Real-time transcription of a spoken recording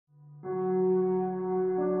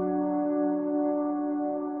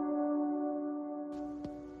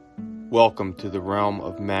Welcome to the realm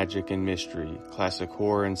of magic and mystery, classic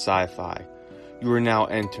horror and sci-fi. You are now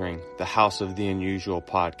entering the House of the Unusual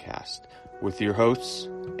podcast with your hosts,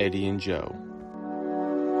 Eddie and Joe.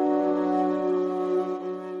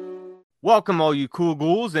 Welcome all you cool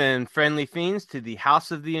ghouls and friendly fiends to the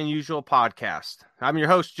House of the Unusual podcast. I'm your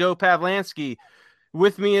host, Joe Pavlansky.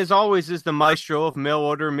 With me as always is the maestro of mail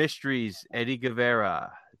order mysteries, Eddie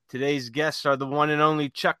Guevara. Today's guests are the one and only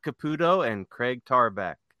Chuck Caputo and Craig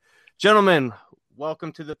Tarbeck. Gentlemen,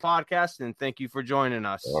 welcome to the podcast, and thank you for joining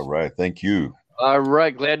us. All right, thank you. All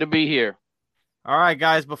right, glad to be here. All right,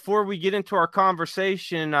 guys, before we get into our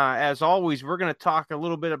conversation, as always, we're going to talk a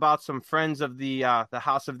little bit about some friends of the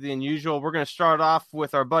House of the Unusual. We're going to start off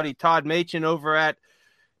with our buddy Todd Machin over at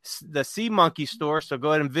the Sea Monkey store, so go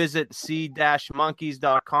ahead and visit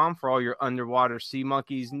sea-monkeys.com for all your underwater sea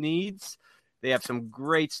monkeys needs. They have some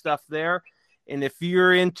great stuff there. And if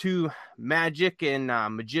you're into magic and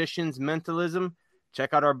magicians, mentalism,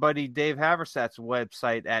 check out our buddy Dave Haversat's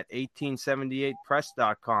website at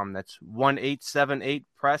 1878press.com. That's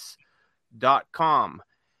 1878press.com.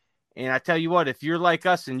 And I tell you what, if you're like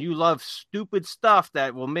us and you love stupid stuff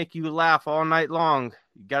that will make you laugh all night long,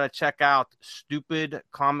 you got to check out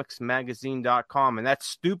stupidcomicsmagazine.com. And that's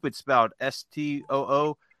stupid spelled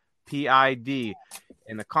STOOPID.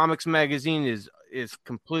 And the comics magazine is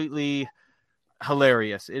completely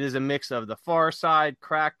hilarious. It is a mix of the Far Side,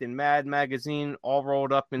 Cracked, and Mad magazine all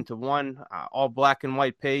rolled up into one, all black and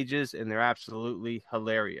white pages, and they're absolutely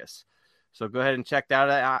hilarious. So go ahead and check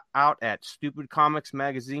that out at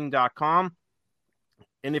stupidcomicsmagazine.com.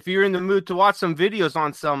 And if you're in the mood to watch some videos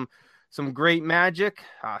on some great magic,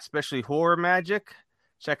 especially horror magic,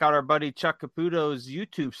 check out our buddy Chuck Caputo's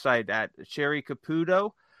YouTube site at Sherry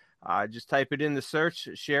Caputo. Just type it in the search,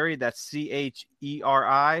 Sherry, that's Cheri,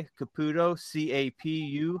 Caputo,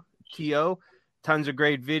 Caputo. Tons of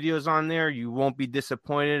great videos on there. You won't be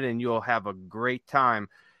disappointed, and you'll have a great time.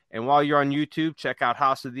 And while you're on YouTube, check out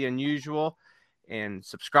House of the Unusual and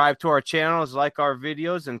subscribe to our channels, like our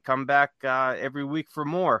videos, and come back every week for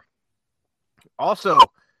more. Also,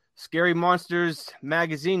 Scary Monsters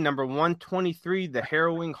Magazine, number 123, the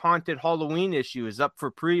Harrowing Haunted Halloween issue, is up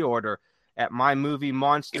for pre-order at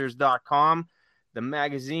mymoviemonsters.com. The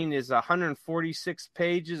magazine is 146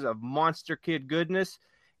 pages of monster kid goodness,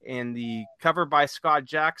 and the cover by Scott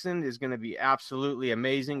Jackson is going to be absolutely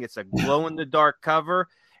amazing. It's a glow-in-the-dark cover,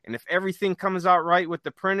 and if everything comes out right with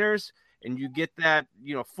the printers and you get that,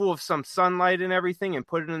 full of some sunlight and everything and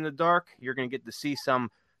put it in the dark, you're going to get to see some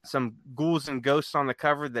ghouls and ghosts on the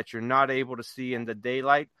cover that you're not able to see in the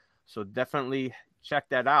daylight. So definitely check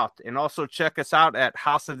that out. And also check us out at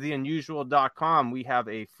houseoftheunusual.com. We have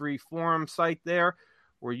a free forum site there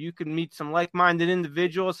where you can meet some like-minded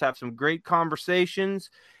individuals, have some great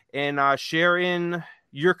conversations, and share in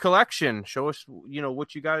your collection. Show us,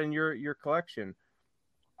 what you got in your collection.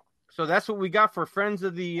 So that's what we got for friends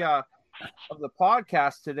of the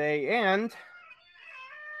podcast today. And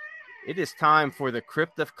it is time for the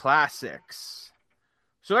Crypt of Classics.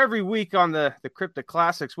 So every week on the Crypt of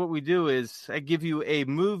Classics, what we do is I give you a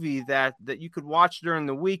movie that you could watch during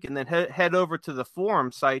the week, and then head over to the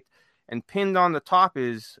forum site, and pinned on the top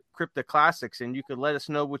is Crypt of Classics, and you could let us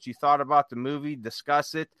know what you thought about the movie,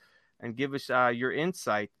 discuss it, and give us your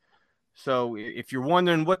insight. So if you're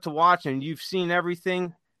wondering what to watch and you've seen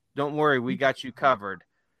everything, don't worry, we got you covered.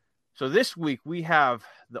 So this week we have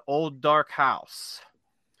The Old Dark House.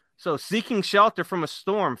 So, seeking shelter from a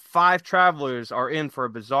storm, 5 travelers are in for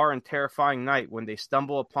a bizarre and terrifying night when they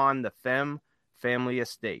stumble upon the Femme family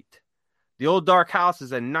estate. The Old Dark House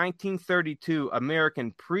is a 1932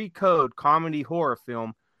 American pre-code comedy horror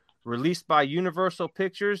film released by Universal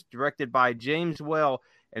Pictures, directed by James Whale,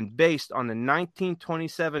 and based on the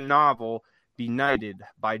 1927 novel Benighted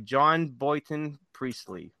by John Boyton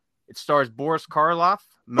Priestley. It stars Boris Karloff,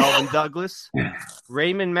 Melvin Douglas,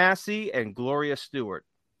 Raymond Massey, and Gloria Stewart.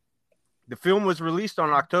 The film was released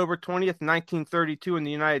on October 20th, 1932 in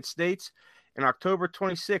the United States, and October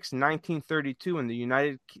 26th, 1932 in the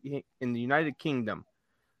United Kingdom.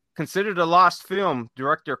 Considered a lost film,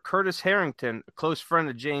 director Curtis Harrington, a close friend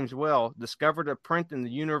of James Whale, discovered a print in the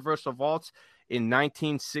Universal vaults in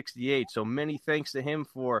 1968. So many thanks to him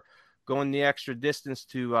for going the extra distance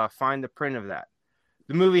to find the print of that.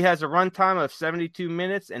 The movie has a runtime of 72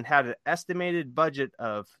 minutes and had an estimated budget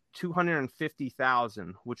of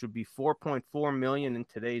 $250,000, which would be $4.4 million in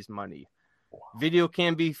today's money. Video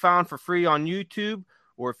can be found for free on YouTube,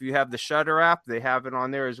 or if you have the Shudder app, they have it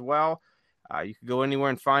on there as well. You can go anywhere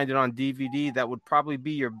and find it on DVD. That would probably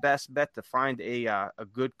be your best bet to find a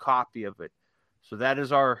good copy of it. So that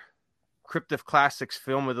is our Cryptic Classics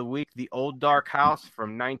film of the week, The Old Dark House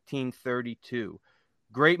from 1932.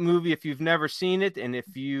 Great movie if you've never seen it, and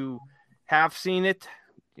if you have seen it,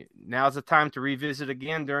 now's the time to revisit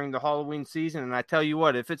again during the Halloween season. And I tell you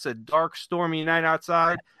what, if it's a dark, stormy night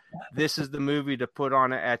outside, this is the movie to put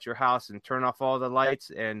on at your house and turn off all the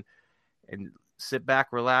lights and sit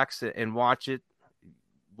back, relax, and watch it.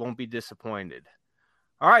 Won't be disappointed.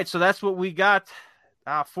 All right, so that's what we got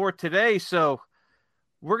for today. So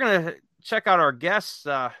we're going to check out our guests,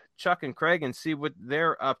 Chuck and Craig, and see what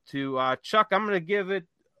they're up to. Chuck, I'm going to give it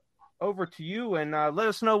over to you and let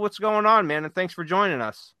us know what's going on, man. And thanks for joining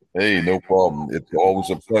us. Hey, no problem. It's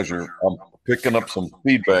always a pleasure. I'm picking up some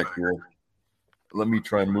feedback here. Let me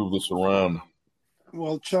try and move this around.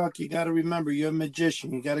 Well, Chuck, you got to remember, you're a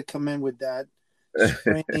magician. You got to come in with that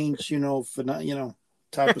strange,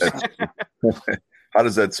 type of sound. How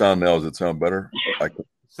does that sound now? Does it sound better?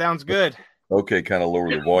 Sounds good. Okay, kind of lower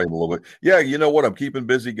the volume a little bit. Yeah, you know what? I'm keeping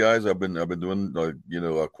busy, guys. I've been doing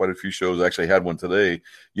quite a few shows. I actually had one today.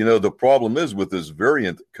 The problem is with this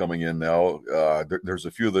variant coming in now. There's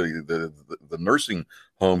a few of the nursing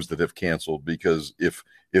homes that have canceled because if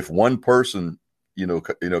one person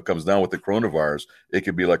comes down with the coronavirus, it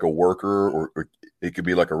could be like a worker or it could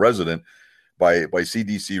be like a resident. By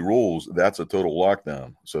CDC rules, that's a total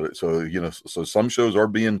lockdown. So some shows are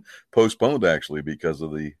being postponed actually because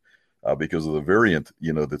of the variant,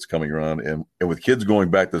 that's coming around. And with kids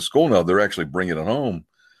going back to school now, they're actually bringing it home.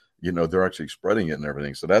 They're actually spreading it and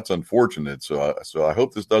everything. So that's unfortunate. So I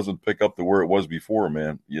hope this doesn't pick up to where it was before,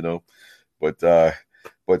 man. But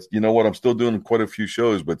you know what? I'm still doing quite a few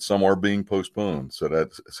shows, but some are being postponed. So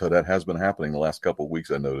that has been happening the last couple of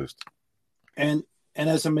weeks, I noticed. And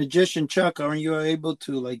as a magician, Chuck, aren't you able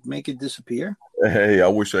to make it disappear? Hey, I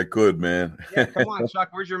wish I could, man. Yeah, come on, Chuck.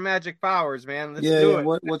 Where's your magic powers, man? Let's do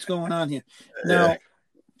it. What's going on here? Now,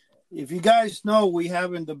 if you guys know, we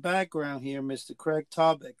have in the background here Mr. Craig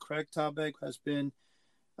Tobeck. Craig Tobeck has been,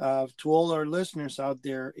 to all our listeners out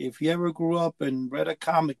there, if you ever grew up and read a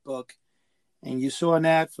comic book and you saw an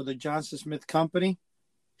ad for the Johnson Smith Company,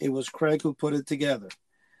 it was Craig who put it together.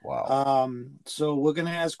 Wow. So we're going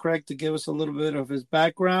to ask Craig to give us a little bit of his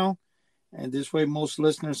background, and this way most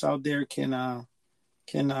listeners out there can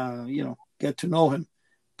get to know him.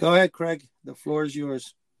 Go ahead, Craig. The floor is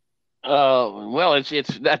yours. Well,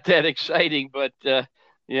 it's not that exciting, but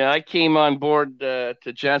I came on board to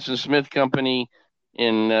Johnson Smith Company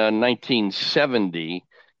in 1970,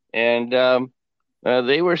 and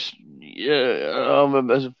they were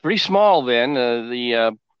pretty small then.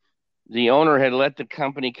 The owner had let the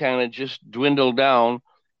company kind of just dwindle down,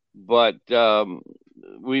 but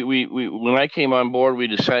we when I came on board, we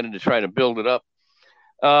decided to try to build it up.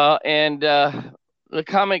 And the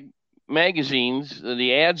comic magazines,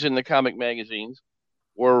 the ads in the comic magazines,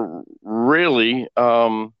 were really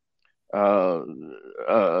something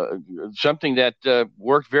that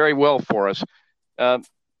worked very well for us.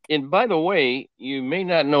 And by the way, you may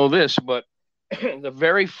not know this, but the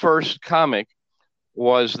very first comic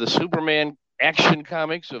was the Superman Action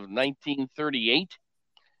Comics of 1938.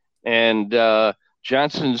 And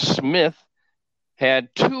Johnson Smith had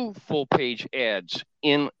 2 full-page ads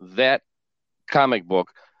in that comic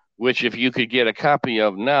book, which if you could get a copy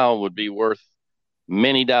of now would be worth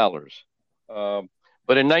many dollars. But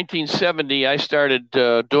in 1970, I started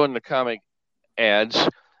doing the comic ads,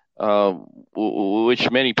 which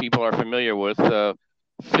many people are familiar with,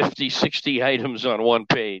 50, 60 items on one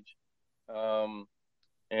page.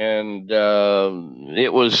 And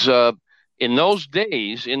it was in those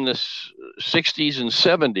days, in the 60s and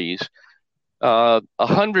 70s,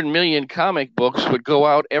 100 million comic books would go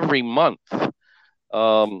out every month.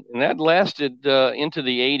 And that lasted into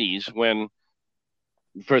the 80s when,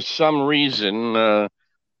 for some reason,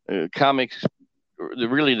 comics,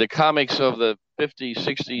 the comics of the 50s,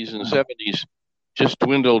 60s, and 70s just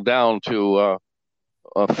dwindled down to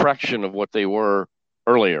a fraction of what they were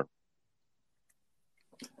earlier.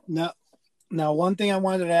 Now, one thing I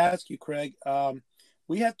wanted to ask you, Craig,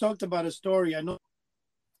 we had talked about a story. I know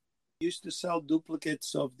you used to sell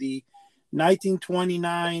duplicates of the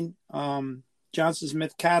 1929 Johnson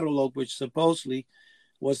Smith catalog, which supposedly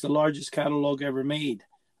was the largest catalog ever made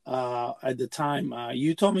at the time.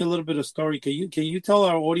 You told me a little bit of story. Can you tell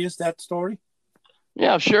our audience that story?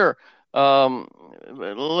 Yeah, sure.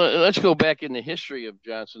 Let's go back in the history of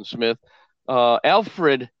Johnson Smith.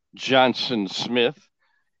 Alfred Johnson Smith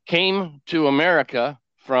came to America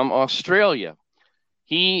from Australia.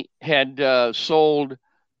 He had sold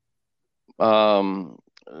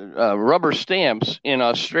rubber stamps in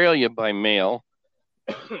Australia by mail,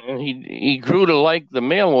 and he grew to like the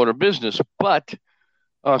mail order business. But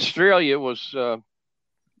Australia was a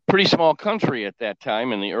pretty small country at that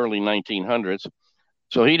time in the early 1900s.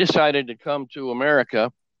 So he decided to come to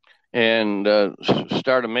America and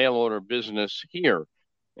start a mail order business here.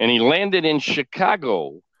 And he landed in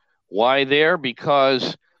Chicago. Why there?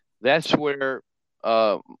 Because that's where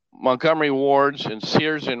Montgomery Ward's and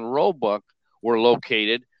Sears and Roebuck were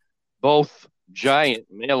located, both giant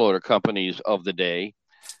mail order companies of the day.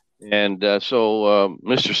 And so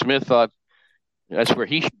Mr. Smith thought that's where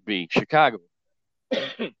he should be, Chicago.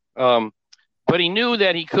 But he knew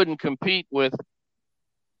that he couldn't compete with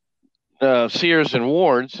Sears and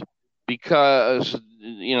Ward's because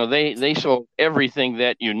they sold everything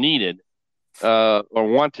that you needed or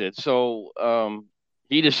wanted. So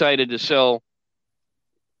he decided to sell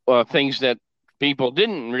things that people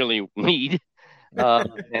didn't really need,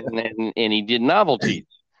 and he did novelties.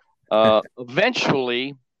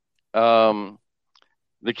 Eventually,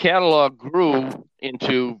 the catalog grew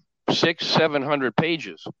into 600-700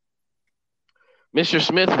 pages. Mr.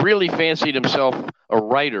 Smith really fancied himself a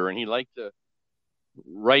writer, and he liked to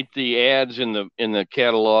write the ads in the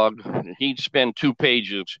catalog. He'd spend 2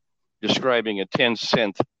 pages describing a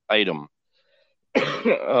 10-cent item.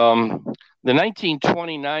 The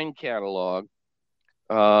 1929 catalog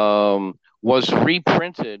was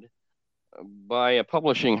reprinted by a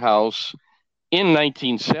publishing house in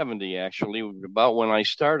 1970, actually, about when I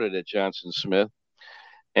started at Johnson Smith.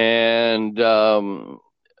 And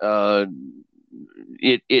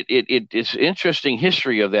it's interesting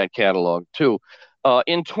history of that catalog, too.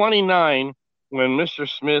 In 29, when Mr.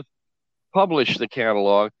 Smith published the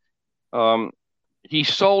catalog, he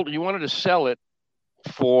wanted to sell it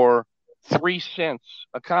for 3 cents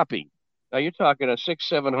a copy. Now you're talking a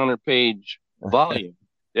 600-700 page volume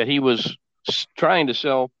that he was trying to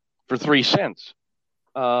sell for 3 cents.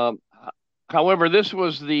 However, this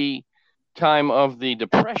was the time of the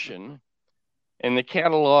Depression, and the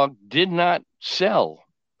catalog did not sell.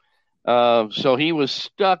 So he was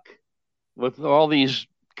stuck with all these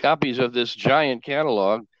copies of this giant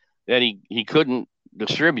catalog that he couldn't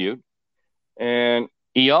distribute, and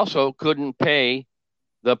he also couldn't pay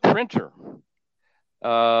the printer.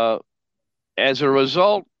 As a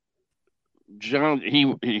result,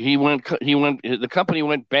 the company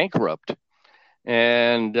went bankrupt,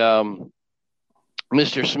 and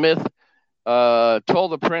Mr. Smith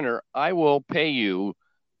told the printer, "I will pay you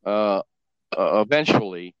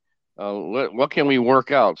eventually. What can we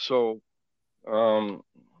work out?" So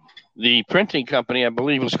the printing company, I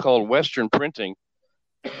believe, was called Western Printing,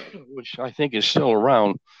 which I think is still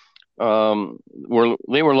around.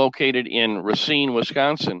 They were located in Racine,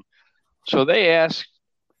 Wisconsin. So they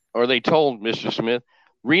told Mr. Smith,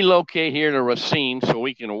 relocate here to Racine so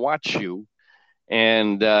we can watch you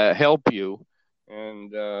and help you.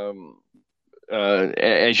 And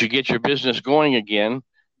as you get your business going again,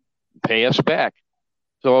 pay us back.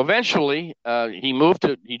 So eventually,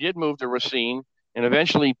 he did move to Racine and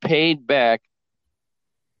eventually paid back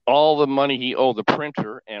all the money he owed the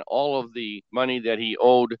printer and all of the money that he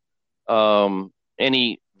owed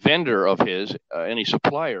any vendor of his, any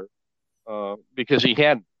supplier, because he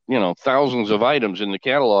had, thousands of items in the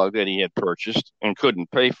catalog that he had purchased and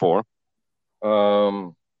couldn't pay for.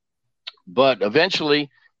 But eventually,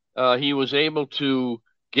 he was able to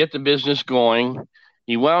get the business going.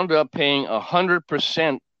 He wound up paying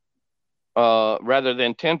 100% rather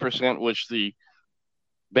than 10%, which the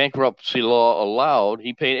bankruptcy law allowed.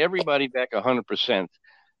 He paid everybody back 100%.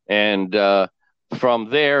 And from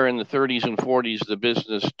there, in the 30s and 40s, the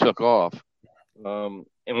business took off.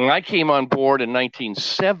 And when I came on board in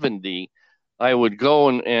 1970, I would go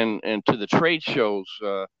and to the trade shows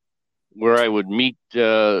where I would meet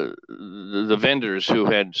the vendors who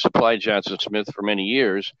had supplied Johnson Smith for many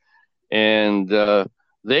years. And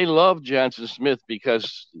they loved Johnson Smith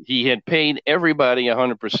because he had paid everybody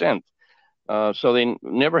 100%. So they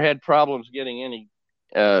never had problems getting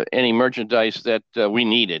any merchandise that we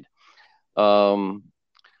needed.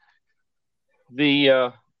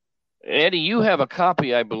 Eddie, you have a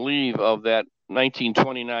copy, I believe, of that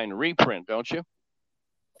 1929 reprint, don't you?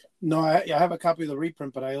 No, I have a copy of the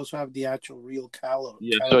reprint, but I also have the actual real catalog.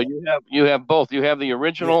 Yeah, so you have both. You have the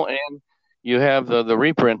original and you have the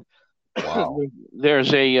reprint. Wow.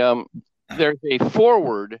 There's a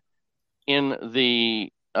foreword in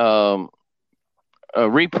the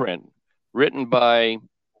reprint written by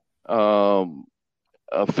a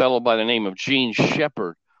fellow by the name of Gene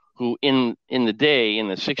Shepard, who in the day, in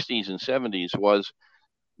the 60s and 70s, was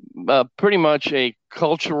pretty much a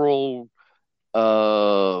cultural. He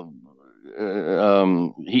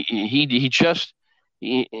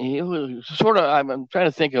was sort of. I'm trying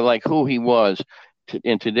to think of like who he was.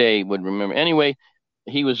 in today would remember. Anyway,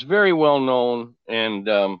 he was very well known, and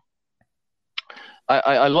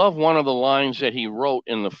I love one of the lines that he wrote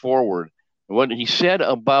in the foreword. What he said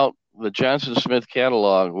about the Johnson Smith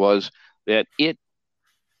catalog was that it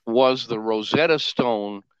was the Rosetta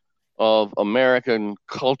Stone of American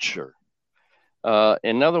culture.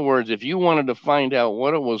 In other words, if you wanted to find out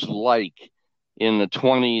what it was like in the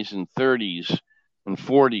 20s and 30s and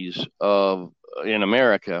 40s in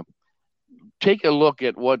America, take a look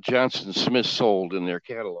at what Johnson Smith sold in their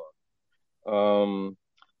catalog. Some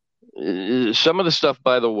of the stuff,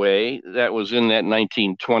 by the way, that was in that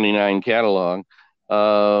 1929 catalog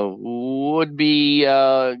would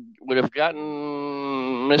have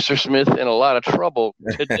gotten Mr. Smith in a lot of trouble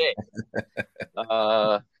today.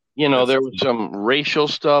 There was some racial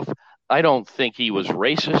stuff. I don't think he was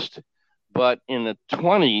racist, but in the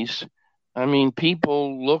 20s, I mean,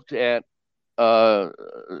 people looked at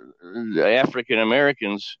African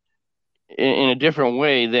Americans in a different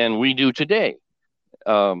way than we do today.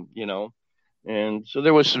 And so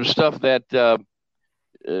there was some stuff that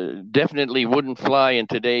definitely wouldn't fly in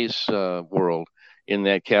today's world in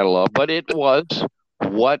that catalog, but it was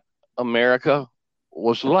what America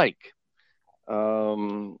was like.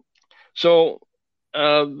 So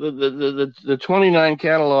the 29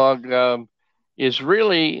 catalog is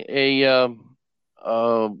really a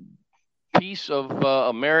piece of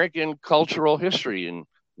American cultural history, and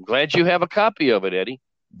I'm glad you have a copy of it, Eddie.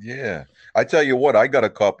 Yeah, I tell you what, I got a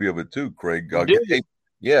copy of it too, Craig.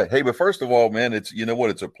 Hey, but first of all, man, it's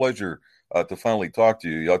a pleasure to finally talk to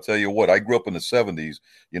you. I'll tell you what, I grew up in the 70s,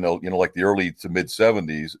 like the early to mid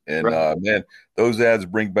 70s, and right. Man, those ads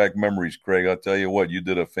bring back memories, Craig. I'll tell you what, you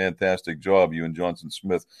did a fantastic job, you and Johnson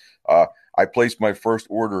Smith. I placed my first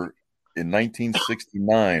order in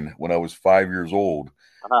 1969 when I was 5 years old.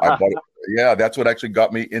 I bought it. Yeah, that's what actually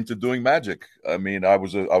got me into doing magic. I mean, I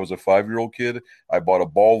was a 5-year-old kid. I bought a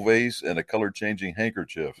ball vase and a color changing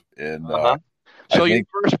handkerchief. And so your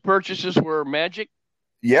first purchases were magic?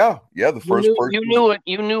 Yeah. The first purchase.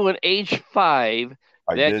 You knew at age 5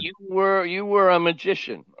 that you were a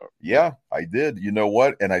magician. Yeah, I did. You know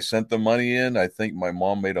what? And I sent the money in. I think my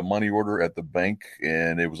mom made a money order at the bank,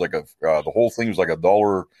 and it was like the whole thing was like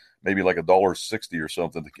 $1, maybe like $1.60 or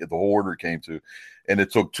something. The whole order came to, and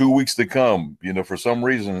it took 2 weeks to come. For some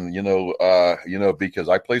reason, because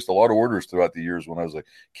I placed a lot of orders throughout the years when I was a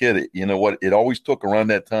kid. You know what? It always took around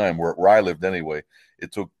that time where I lived anyway.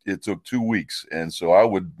 It took 2 weeks, and so I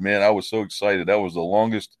was so excited. That was the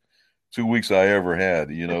longest 2 weeks I ever had.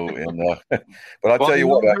 And but I'll tell you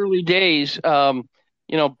what, early days,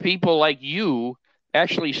 people like you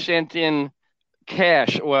actually sent in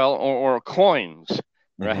cash, or coins.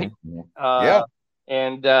 Right. Yeah.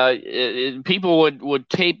 And people would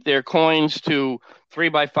tape their coins to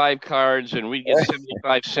 3x5 cards, and we'd get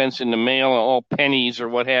 75 cents in the mail, all pennies or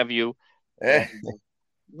what have you.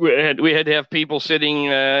 We had to have people sitting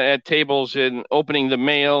at tables and opening the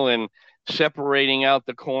mail and separating out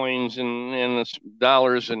the coins and the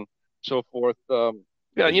dollars and so forth. Stuff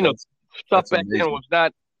back then was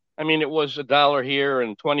not. I mean, it was $1 here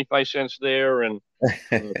and 25 cents there, and.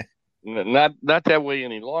 Not that way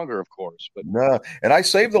any longer, of course. But no, and I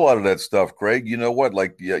saved a lot of that stuff, Craig. You know what?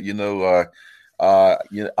 Like, I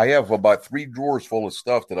have about 3 drawers full of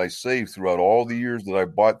stuff that I saved throughout all the years that I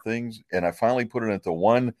bought things, and I finally put it into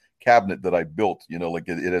one cabinet that I built. Like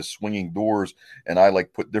it has swinging doors, and I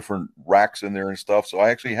like put different racks in there and stuff. So I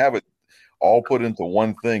actually have it all put into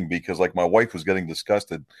one thing because, like, my wife was getting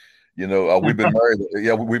disgusted. We've been married.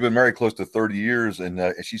 Yeah, we've been married close to 30 years, and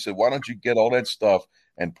she said, "Why don't you get all that stuff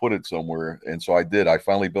and put it somewhere?" And so I did. I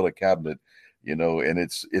finally built a cabinet, and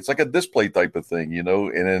it's like a display type of thing,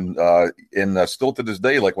 And then still to this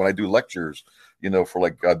day, like when I do lectures, for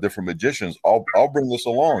like different magicians, I'll bring this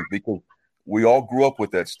along because we all grew up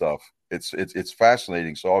with that stuff. It's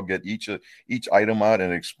fascinating. So I'll get each item out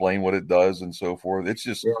and explain what it does and so forth. It's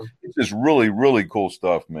just really, really cool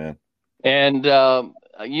stuff, man. And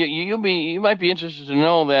you might be interested to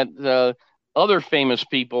know that other famous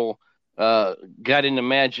people got into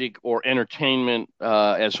magic or entertainment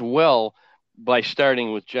as well by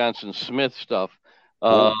starting with Johnson Smith stuff.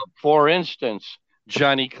 For instance,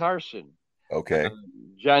 Johnny Carson. Okay.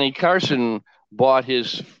 Johnny Carson bought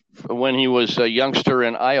when he was a youngster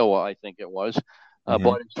in Iowa, I think it was,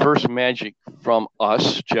 bought his first magic from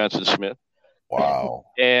us, Johnson Smith. Wow.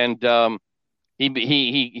 And he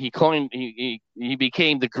became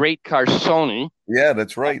the Great Carsoni. Yeah,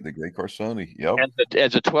 that's right, the Great Carsoni. Yep.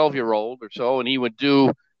 As a 12-year-old or so, and he would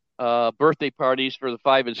do birthday parties for the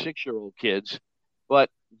 5 and 6-year-old kids. But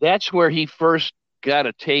that's where he first got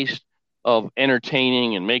a taste of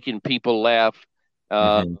entertaining and making people laugh.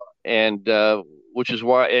 Mhm. and which is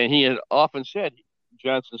why, and he had often said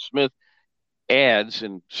Johnson Smith ads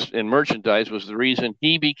and merchandise was the reason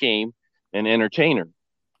he became an entertainer.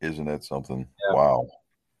 Isn't that something? Yeah. Wow.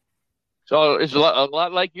 So it's a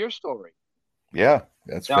lot like your story. Yeah,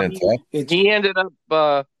 that's Now fantastic. he ended up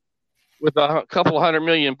with a couple $100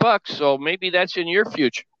 million, so maybe that's in your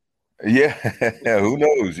future. Yeah, who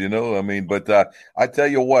knows? I mean, but I tell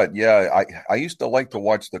you what, yeah, I used to like to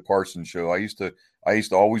watch the Carson show. I used to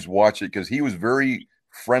always watch it because he was very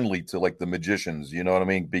friendly to like the magicians. You know what I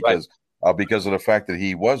mean? Because of the fact that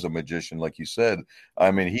he was a magician, like you said. I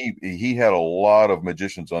mean, he had a lot of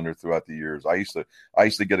magicians on there throughout the years. I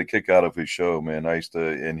used to get a kick out of his show, man.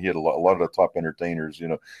 And he had a lot of the top entertainers.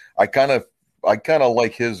 I kind of I kind of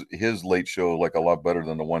like his late show like a lot better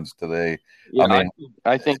than the ones today. Yeah, I mean,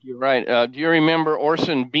 I think you're right. Do you remember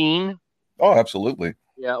Orson Bean? oh, absolutely.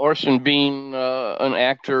 Yeah, Orson Bean, an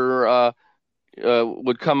actor,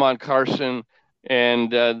 would come on Carson,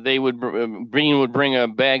 and Bean would bring a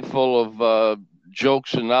bag full of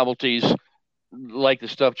jokes and novelties, like the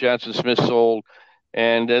stuff Johnson Smith sold,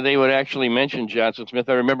 and they would actually mention Johnson Smith.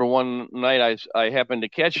 I remember one night I happened to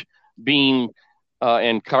catch Bean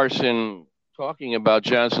and Carson talking about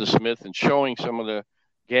Johnson Smith and showing some of the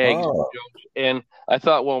gags and Oh, jokes, and I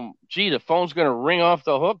thought, well, gee, the phone's going to ring off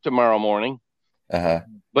the hook tomorrow morning, uh-huh.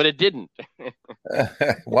 but it didn't.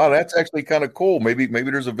 Wow, that's actually kind of cool. Maybe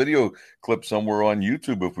there's a video clip somewhere on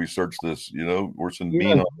YouTube if we search this, Orson Yeah,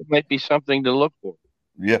 Bean. it might be something to look for.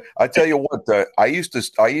 Yeah, I tell you what, I used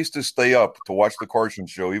to stay up to watch the Carson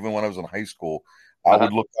show even when I was in high school. I Uh-huh.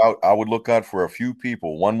 would look out. I would look out for a few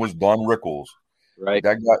people. One was Don Rickles. Right.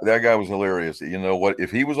 That guy was hilarious. You know what?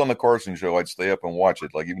 If he was on the Carson show, I'd stay up and watch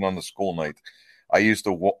it. Like even on the school night, I used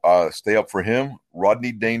to stay up for him,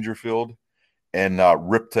 Rodney Dangerfield, and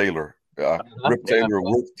Rip Taylor. Yeah. Rip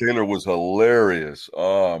Taylor was hilarious.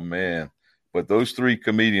 Oh man! But those three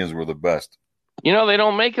comedians were the best. They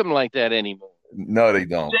don't make them like that anymore. No, they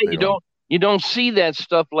don't. They You don't. don't see that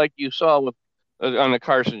stuff like you saw with on the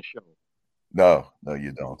Carson show. No,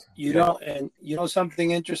 you don't. You Yeah. know, and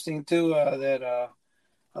something interesting too, that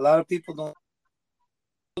a lot of people don't.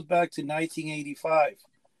 Goes back to 1985.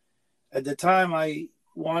 At the time, I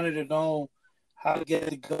wanted to know how to get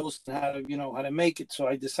the ghost and how to make it. So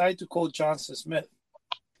I decided to call Johnson Smith.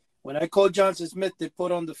 When I called Johnson Smith, they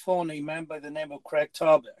put on the phone a man by the name of Craig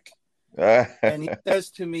Tarbeck, and he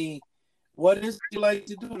says to me, "What is it you like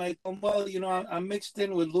to do?" And I told him, "Well, I'm mixed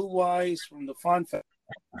in with Lou Wise from the Fun Factory,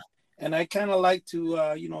 and I kind of like to,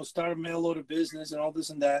 start a mail order business and all this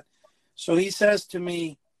and that." So he says to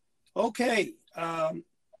me, "Okay,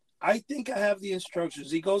 I think I have the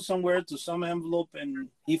instructions." He goes somewhere to some envelope and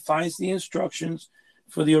he finds the instructions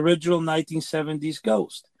for the original 1970s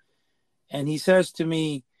Ghost. And he says to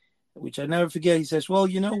me, which I never forget, he says, "Well,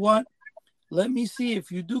 you know what? Let me see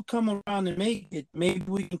if you do come around and make it, maybe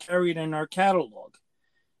we can carry it in our catalog."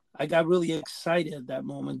 I got really excited at that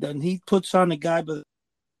moment. Then he puts on a guy,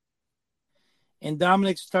 and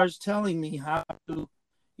Dominic starts telling me how to,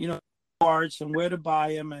 parts and where to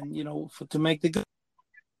buy them and, to make the.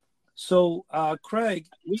 So Craig,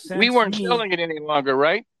 We weren't me, selling it any longer,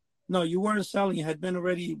 right? No, you weren't selling it. It had been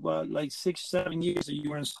already like 6-7 years that you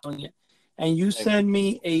weren't selling it, and you sent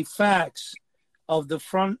me a fax of the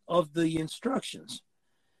front of the instructions.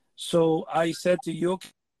 So I said to you,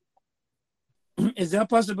 "Is there a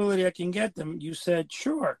possibility I can get them?" You said,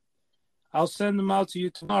 "Sure, I'll send them out to you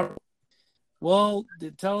tomorrow." Well,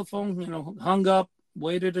 the telephone, hung up.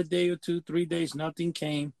 Waited a day or 2, 3 days, nothing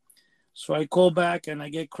came. So I call back and I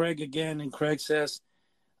get Craig again, and Craig says,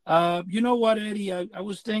 "You know what, Eddie? I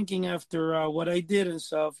was thinking after what I did and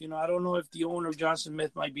stuff. I don't know if the owner of Johnson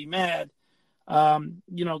Smith might be mad,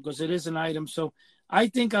 because it is an item. So I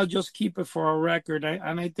think I'll just keep it for a record.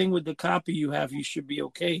 And I think with the copy you have, you should be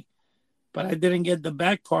okay." But I didn't get the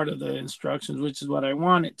back part of the instructions, which is what I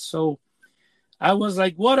wanted. So I was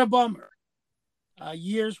like, what a bummer.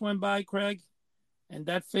 Years went by, Craig, and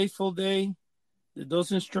that fateful day,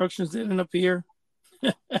 those instructions didn't appear.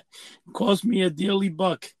 It cost me a dearly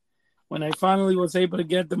buck. When I finally was able to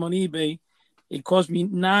get them on eBay, it cost me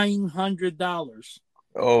 $900.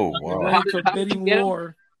 Oh It wow! went into a How did bidding you get 'em?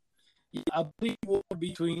 war. A bidding war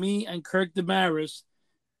between me and Kirk Damaris,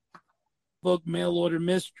 book Mail Order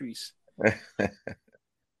Mysteries.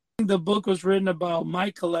 The book was written about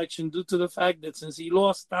my collection due to the fact that since he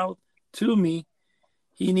lost out to me,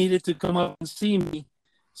 he needed to come up and see me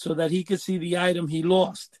so that he could see the item he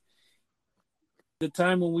lost. The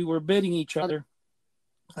time when we were bidding each other,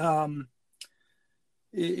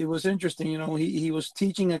 it was interesting. He was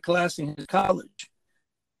teaching a class in his college,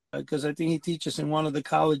 because I think he teaches in one of the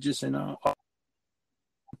colleges in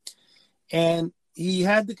And he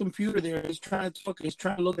had the computer there. He's trying to talk. He's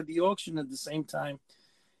trying to look at the auction at the same time.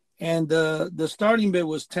 And the starting bid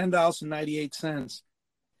was $10.98.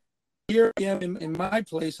 Here I am in my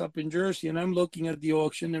place up in Jersey, and I'm looking at the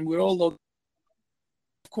auction, and we're all looking.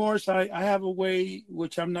 Of course, I have a way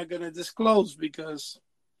which I'm not going to disclose because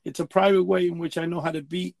it's a private way in which I know how to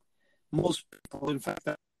beat most people. In fact,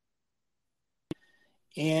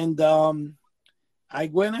 and I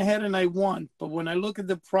went ahead and I won. But when I look at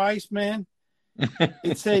the price, man,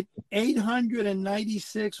 it said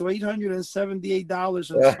 $896 or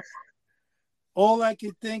 $878. All I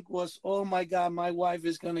could think was, oh my God, my wife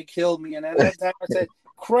is going to kill me. And at that time I said,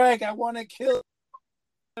 Craig, I want to kill you.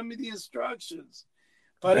 Send me the instructions.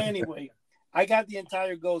 But anyway, I got the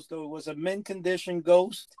entire ghost, though. It was a mint condition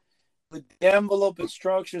ghost with the envelope,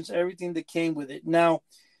 instructions, everything that came with it. Now,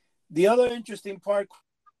 the other interesting part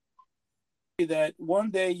that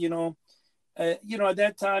one day, at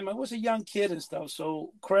that time I was a young kid and stuff.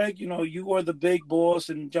 So Craig, you were the big boss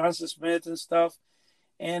and Johnson Smith and stuff.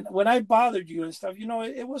 And when I bothered you and stuff,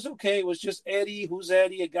 it was okay. It was just Eddie. Who's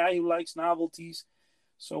Eddie? A guy who likes novelties.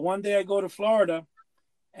 So one day I go to Florida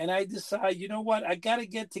and I decide, you know what? I got to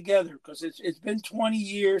get together because it's been 20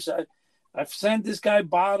 years. I've sent this guy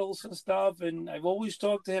bottles and stuff, and I've always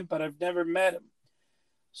talked to him, but I've never met him.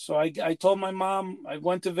 So I told my mom, I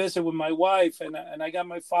went to visit with my wife, and I got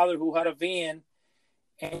my father who had a van,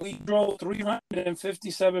 and we drove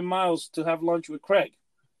 357 miles to have lunch with Craig.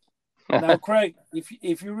 Now, Craig,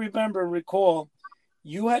 if you remember and recall,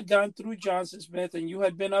 you had gone through Johnson Smith and you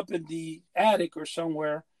had been up in the attic or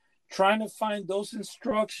somewhere trying to find those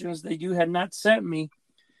instructions that you had not sent me,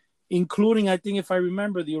 including, I think, if I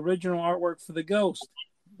remember, the original artwork for the ghost.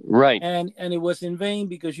 Right. And it was in vain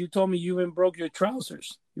because you told me you even broke your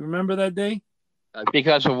trousers. You remember that day?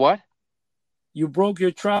 Because of what? You broke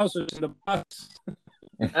your trousers in the box.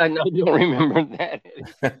 I don't remember that.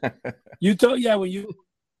 You told, when you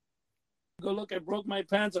go look, I broke my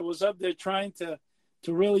pants. I was up there trying to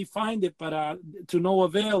really find it, but to no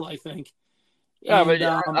avail, I think. Yeah, but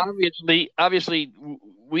obviously,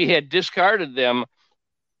 we had discarded them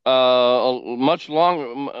much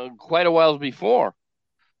longer, quite a while before,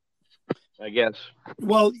 I guess.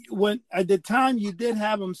 Well, when at the time you did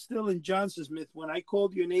have them still in Johnson Smith. When I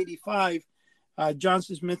called you in '85,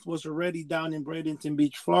 Johnson Smith was already down in Bradenton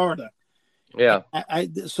Beach, Florida. Yeah.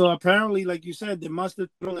 So apparently, like you said, they must have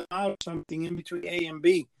thrown out something in between A and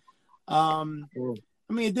B.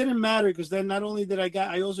 I mean, it didn't matter because then not only did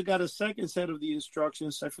I also got a second set of the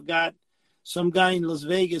instructions. I forgot some guy in Las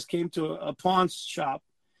Vegas came to a pawn shop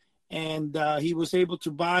and he was able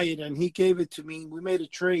to buy it and he gave it to me. We made a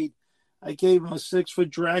trade. I gave him a 6-foot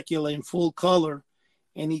Dracula in full color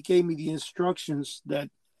and he gave me the instructions that,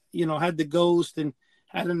 had the ghost and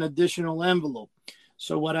had an additional envelope.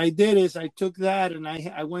 So what I did is I took that and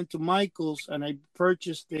I went to Michael's and I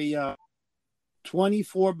purchased a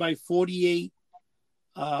 24 by 48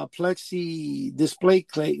 plexi display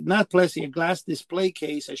case, not plexi, a glass display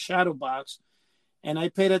case, a shadow box. And I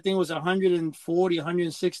paid, I think it was $140,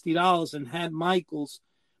 $160 and had Michael's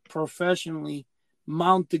professionally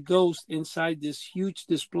mount the ghost inside this huge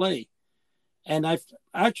display. And I've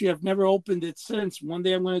never opened it since. One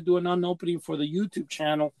day I'm going to do an unopening for the YouTube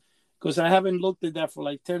channel because I haven't looked at that for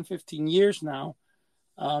like 10, 15 years now.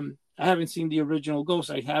 I haven't seen the original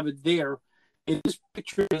ghost. I have it there. In this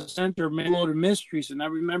picture in the center of Mail Order Mysteries. And I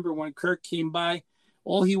remember when Kirk came by,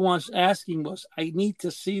 all he was asking was, I need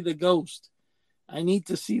to see the ghost. I need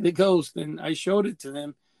to see the ghost. And I showed it to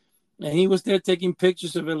him. And he was there taking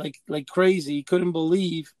pictures of it like crazy. He couldn't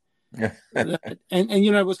believe that. And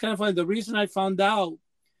it was kind of funny. The reason I found out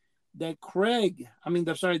that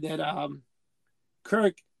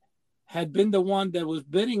Kirk had been the one that was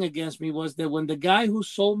bidding against me was that when the guy who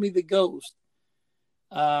sold me the ghost,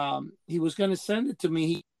 he was going to send it to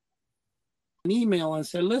me, an email and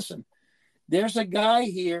said, listen, there's a guy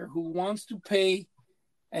here who wants to pay,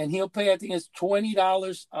 and he'll pay, I think it's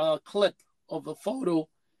 $20 a clip of a photo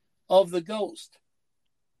of the ghost.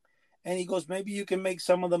 And he goes, maybe you can make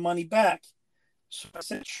some of the money back. So I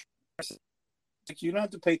said, sure. You don't have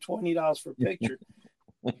to pay $20 for a picture.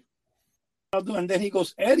 I'll do. And then he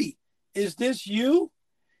goes, Eddie, is this you?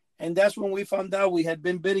 And that's when we found out we had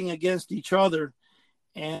been bidding against each other.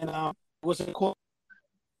 And it wasn't quite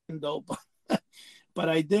though, but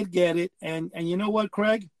I did get it. And you know what,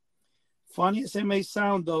 Craig? Funny as it may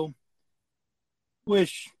sound, though,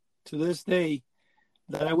 wish to this day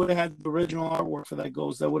that I would have had the original artwork for that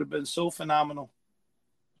ghost. That would have been so phenomenal.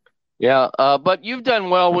 Yeah, but you've done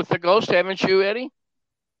well with the ghost, haven't you, Eddie?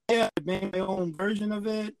 Yeah, I made my own version of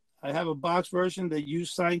it. I have a box version that you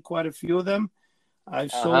signed quite a few of them.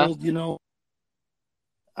 I've sold,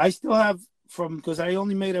 I still have because I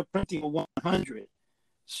only made a printing of 100.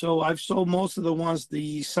 So I've sold most of the ones,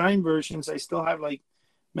 the signed versions. I still have like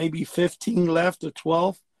maybe 15 left or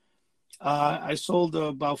 12. I sold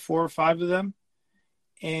about 4 or 5 of them.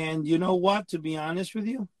 And you know what? To be honest with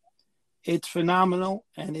you, it's phenomenal.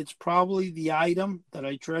 And it's probably the item that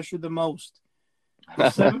I treasure the most. The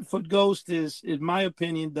 7-foot Ghost is, in my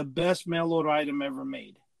opinion, the best mail order item ever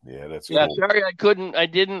made. Yeah, that's cool. Sorry, I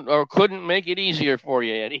couldn't make it easier for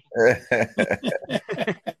you, Eddie.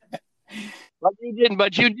 But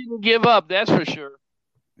you didn't give up, that's for sure.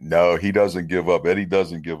 No, he doesn't give up. Eddie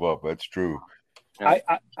doesn't give up. That's true.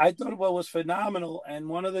 I thought what was phenomenal, and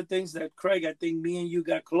one of the things that, Craig, I think me and you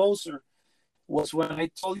got closer was when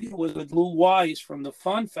I told you it was with Lou Wise from the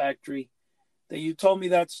Fun Factory, that you told me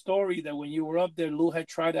that story that when you were up there, Lou had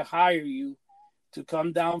tried to hire you to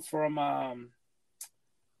come down from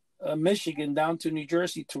Michigan down to New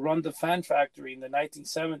Jersey to run the Fan Factory in the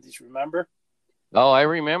 1970s, remember? Oh, I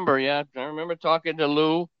remember, yeah. I remember talking to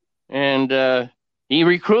Lou, and he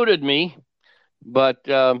recruited me, but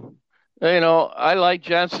I like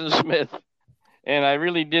Johnson Smith, and I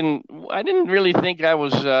didn't really think I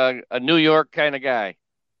was a New York kind of guy.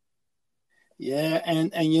 Yeah,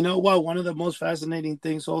 and you know what? One of the most fascinating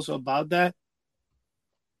things also about that,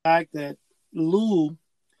 the fact that Lou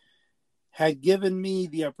had given me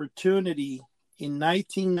the opportunity in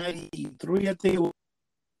 1993, I think it was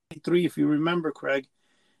 1993, if you remember, Craig,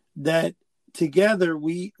 that together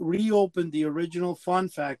we reopened the original Fun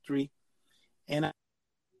Factory, and I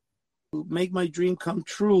make my dream come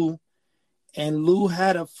true. And Lou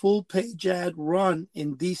had a full-page ad run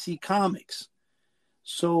in DC Comics.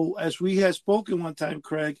 So as we had spoken one time,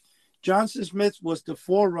 Craig, Johnson Smith was the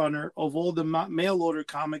forerunner of all the mail order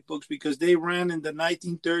comic books because they ran in the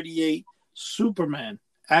 1938 Superman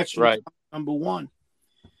Action right. #1.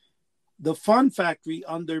 The Fun Factory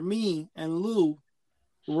under me and Lou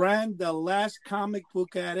ran the last comic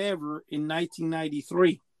book ad ever in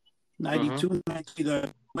 1993, 92, 93,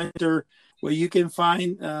 the winter, where you can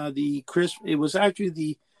find it was actually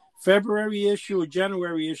the February issue or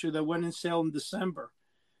January issue that went in sale in December.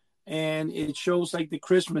 And it shows like the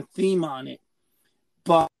Christmas theme on it.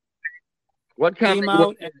 But what came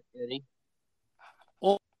out at Eddie?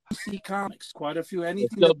 All DC Comics, quite a few.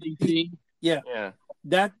 Anything DC? Yeah.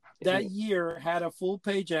 That year had a full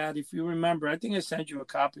page ad, if you remember. I think I sent you a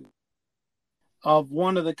copy of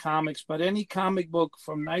one of the comics, but any comic book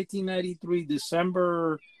from 1993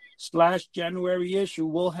 December/January issue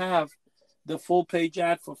will have the full page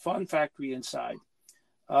ad for Fun Factory inside.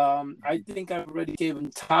 I think I already gave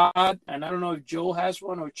him Todd, and I don't know if Joe has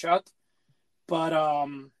one or Chuck, but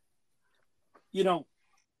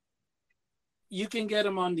you can get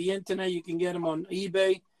them on the internet, you can get them on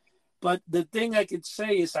eBay. But the thing I could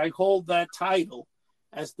say is I hold that title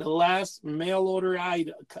as the last mail order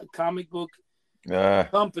comic book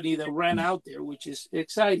company that ran out there, which is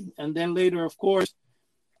exciting. And then later, of course,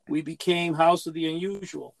 we became House of the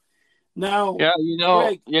Unusual. Now, yeah,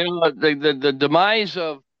 Greg, the demise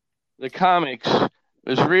of the comics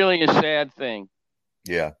was really a sad thing.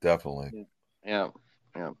 Yeah, definitely. Yeah.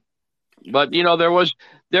 But there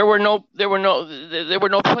were no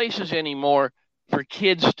places anymore for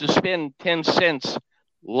kids to spend 10 cents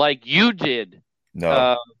like you did.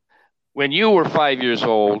 No. When you were 5 years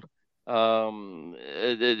old. The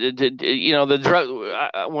drug.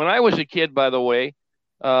 When I was a kid, by the way.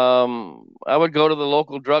 I would go to the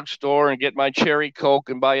local drugstore and get my cherry Coke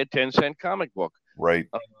and buy a 10-cent comic book. Right.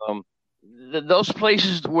 Those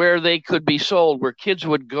places where they could be sold, where kids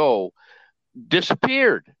would go,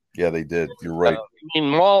 disappeared. Yeah, they did. You're right.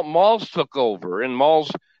 Malls took over, and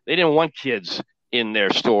malls, they didn't want kids in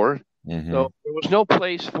their store. Mm-hmm. So there was no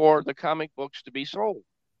place for the comic books to be sold.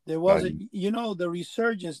 There was, the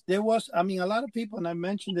resurgence. There was, a lot of people, and I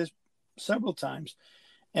mentioned this several times,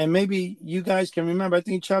 and maybe you guys can remember. I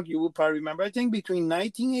think, Chuck, you will probably remember. I think between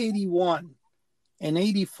 1981 and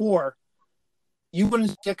 84, you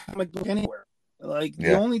wouldn't see a comic book anywhere.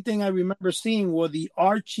 The only thing I remember seeing were the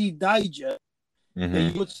Archie Digest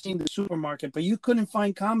that you would see in the supermarket, but you couldn't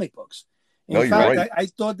find comic books. In fact, right. I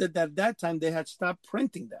thought that at that time they had stopped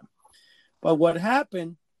printing them. But what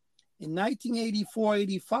happened in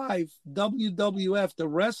 1984-85, WWF, the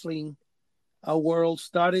wrestling world,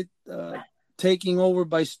 started taking over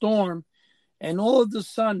by storm, and all of a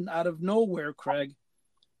sudden, out of nowhere, Craig,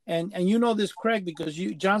 and you know this, Craig, because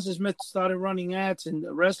Johnson Smith started running ads in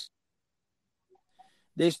the rest.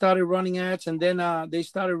 They started running ads, and then they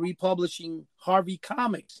started republishing Harvey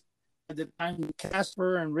Comics at the time,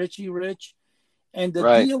 Casper and Richie Rich, and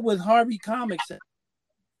the deal with Harvey Comics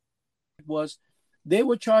was They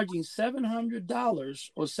were charging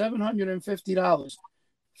 $700 or $750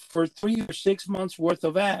 for 3 or 6 months worth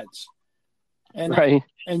of ads. And Right.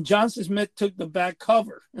 and Johnson Smith took the back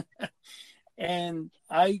cover. And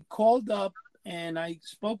I called up and I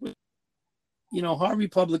spoke with, Harvey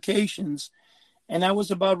Publications, and I was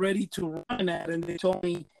about ready to run an ad. And they told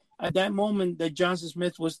me at that moment that Johnson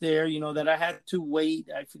Smith was there, that I had to wait.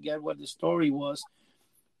 I forget what the story was.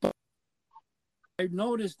 But I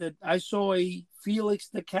noticed that I saw a Felix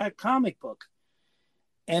the Cat comic book.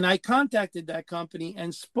 And I contacted that company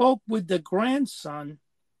and spoke with the grandson,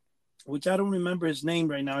 which I don't remember his name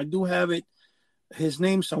right now. I do have his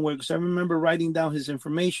name somewhere because I remember writing down his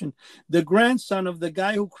information. The grandson of the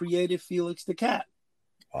guy who created Felix the Cat.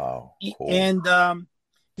 Wow. Cool. And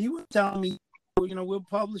he was telling me, we're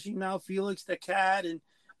publishing now Felix the Cat. And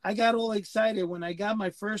I got all excited when I got my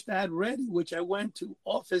first ad ready, which I went to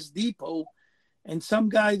Office Depot, and some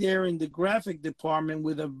guy there in the graphic department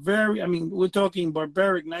with we're talking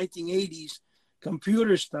barbaric 1980s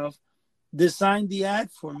computer stuff, designed the ad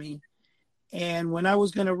for me. And when I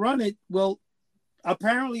was going to run it, well,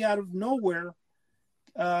 apparently out of nowhere,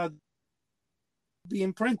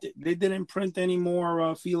 being printed. They didn't print any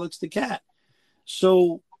more Felix the Cat.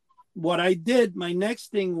 So what I did, my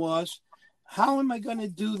next thing was, how am I going to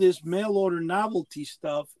do this mail order novelty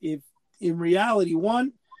stuff if in reality,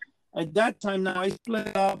 one, at that time now I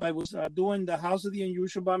split up. I was doing the House of the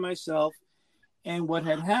Unusual by myself. And what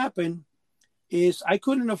had happened is I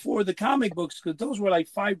couldn't afford the comic books because those were like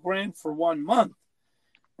 $5,000 for 1 month.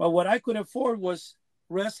 But what I could afford was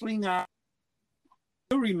Wrestling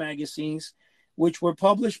Fury magazines, which were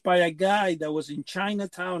published by a guy that was in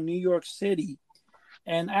Chinatown, New York City.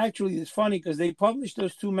 And actually, it's funny because they published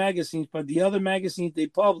those 2 magazines, but the other magazines they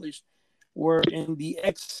published were in the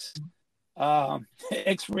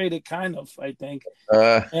X-rated kind of, I think.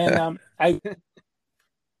 And I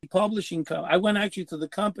went actually to the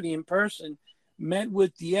company in person, met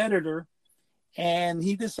with the editor, and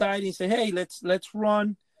he decided, he said, hey, let's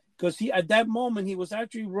run. Because at that moment he was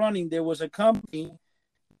actually running. There was a company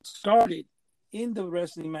started in the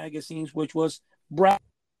wrestling magazines, which was Brad.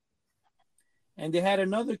 And they had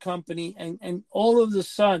another company, and all of a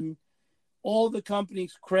sudden, all the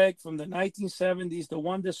companies, Craig, from the 1970s, the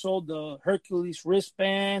one that sold the Hercules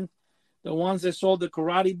wristband, the ones that sold the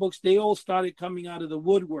karate books, they all started coming out of the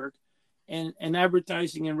woodwork and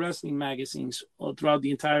advertising in wrestling magazines all throughout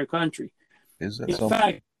the entire country. Is that in something?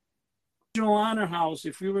 fact, National Honor House,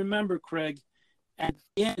 if you remember, Craig, at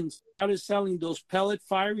the end started selling those pellet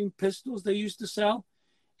firing pistols they used to sell.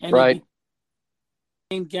 And Right. it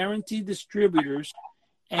became guaranteed distributors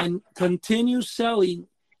and continue selling.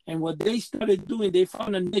 And what they started doing, they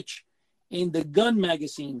found a niche in the gun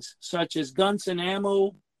magazines, such as Guns and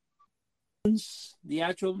Ammo, the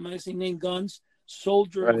actual magazine named Guns,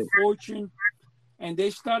 Soldier of Fortune. And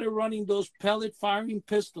they started running those pellet firing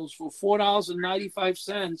pistols for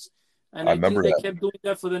 $4.95. And I think they kept doing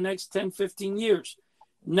that for the next 10, 15 years.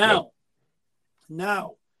 Now,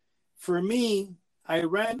 for me, I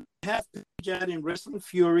ran half-page ad in Wrestling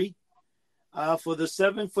Fury for the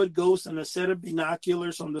 7-foot ghost and a set of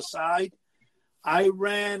binoculars on the side. I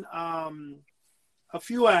ran a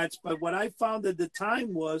few ads, but what I found at the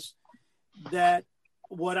time was that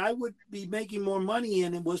what I would be making more money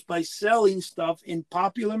in it was by selling stuff in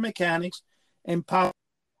Popular Mechanics and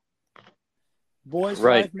Boys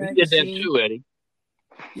Life magazine. You did that too, Eddie.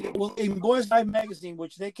 Yeah, well, in Boys Life magazine,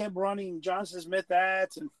 which they kept running Johnson Smith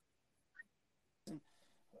ads and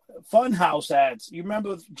Funhouse ads. You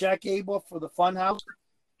remember Jack Abuff for the Funhouse?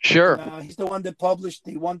 Sure. He's the one that published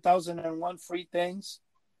the 1001 Free Things.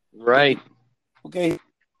 Right. Okay.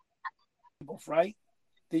 Right?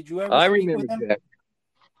 Did you ever? I speak remember with him? Jack.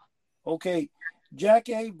 Okay. Jack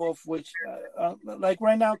Abuff, which, like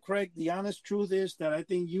right now, Craig, the honest truth is that I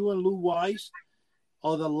think you and Lou Weiss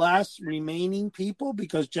are the last remaining people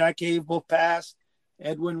because Jack Abuff passed,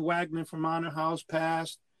 Edwin Wagman from Honor House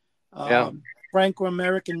passed,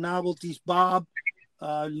 Franco-American Novelties, Bob.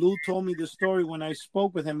 Lou told me the story when I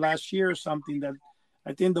spoke with him last year or something that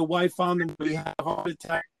I think the wife found him, but he had a heart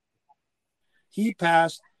attack. He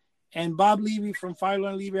passed, and Bob Levy from Philo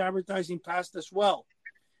and Levy Advertising passed as well.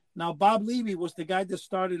 Now, Bob Levy was the guy that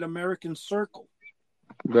started American Circle,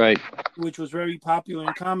 right, which was very popular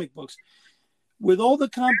in comic books. With all the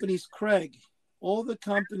companies, Craig, all the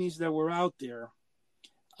companies that were out there,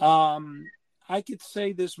 I could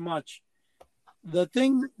say this much. The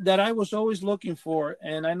thing that I was always looking for,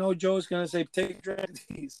 and I know Joe's going to say, take a drink,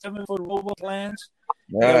 these 7-foot robo plans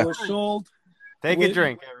that were sold. Take a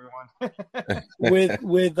drink, everyone.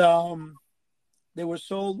 They were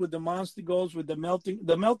sold with the Monster Golds, with the Melton.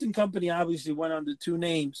 The Melton Company obviously went under two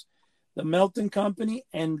names, the Melton Company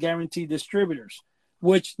and Guaranteed Distributors,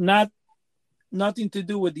 which nothing to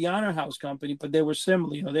do with the Honor House Company, but they were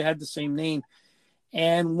similar. You know, they had the same name.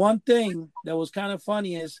 And one thing that was kind of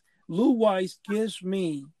funny is Lou Weiss gives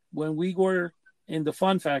me, when we were in the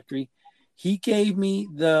Fun Factory, he gave me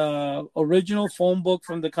the original phone book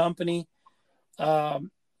from the company,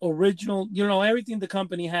 original, you know, everything the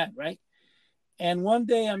company had, right? And one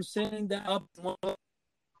day I'm sitting down up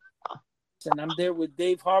and I'm there with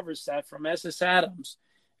Dave Harversat from SS Adams.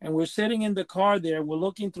 And we're sitting in the car there. We're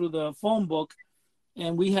looking through the phone book.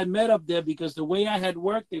 And we had met up there because the way I had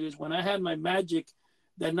worked it is when I had my magic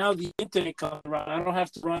that now the internet comes around. I don't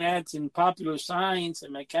have to run ads in Popular Science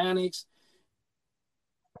and Mechanics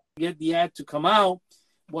to get the ad to come out.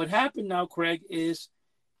 What happened now, Craig, is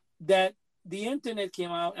that the internet came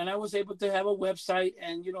out and I was able to have a website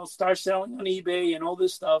and, you know, start selling on eBay and all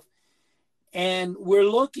this stuff. And we're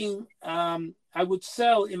looking, I would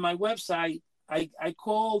sell in my website. I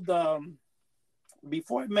called,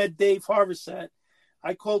 before I met Dave Harversat,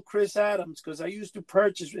 I called Chris Adams because I used to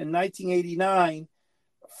purchase in 1989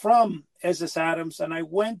 from SS Adams. And I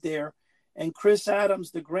went there and Chris Adams,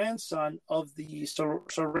 the grandson of the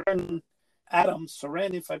Soren Adams,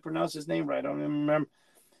 Soren, if I pronounce his name right, I don't even remember.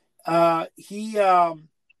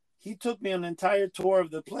 He took me on an entire tour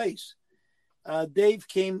of the place. Dave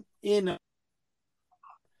came in,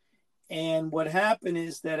 and what happened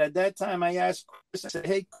is that at that time I asked Chris, I said,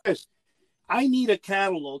 "Hey Chris, I need a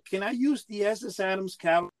catalog. Can I use the SS Adams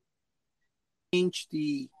catalog, change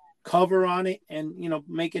the cover on it, and, you know,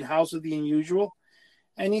 make it House of the Unusual?"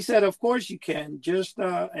 And he said, "Of course you can. Just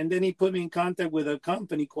and then he put me in contact with a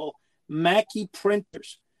company called Mackey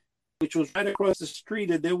Printers, which was right across the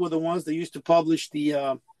street, and they were the ones that used to publish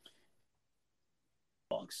the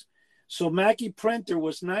blogs. So Mackey Printer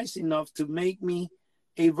was nice enough to make me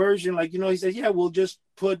a version, like, you know, he said, yeah, we'll just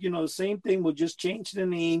put, you know, the same thing. We'll just change the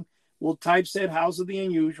name. We'll typeset House of the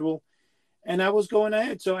Unusual. And I was going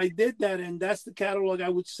ahead. So I did that, and that's the catalog I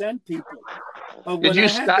would send people. But when Did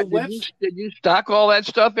you stock all that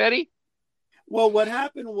stuff, Eddie? Well, what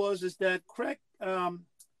happened was that Craig,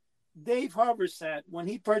 Dave Harversat, when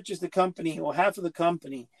he purchased the company, or half of the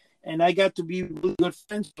company, and I got to be really good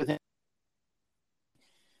friends with him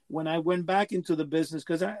when I went back into the business,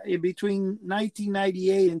 because between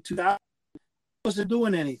 1998 and 2000, I wasn't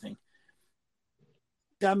doing anything.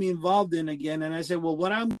 Got me involved in again, and I said, well,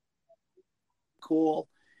 what I'm cool,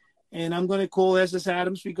 and I'm going to call SS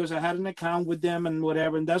Adams because I had an account with them and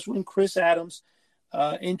whatever, and that's when Chris Adams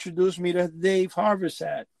introduced me to Dave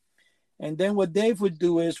Harversat. And then what Dave would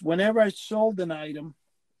do is, whenever I sold an item,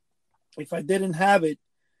 if I didn't have it,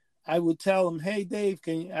 I would tell him, hey, Dave,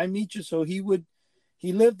 can I meet you? So he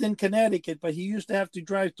lived in Connecticut, but he used to have to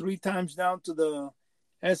drive 3 times down to the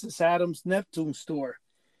SS Adams Neptune store.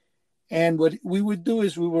 And what we would do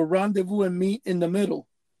is we would rendezvous and meet in the middle.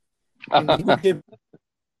 And he would give,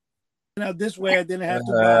 now this way I didn't have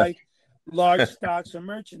to buy large stocks of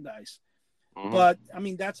merchandise. Mm-hmm. But I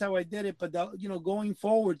mean, that's how I did it. But you know, going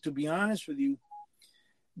forward, to be honest with you,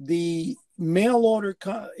 the mail order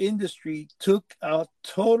industry took a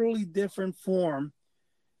totally different form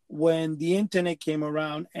when the internet came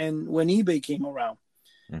around and when eBay came around.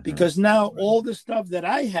 Mm-hmm. Because now all the stuff that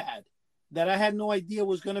I had no idea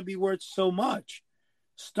was going to be worth so much,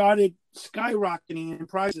 started skyrocketing in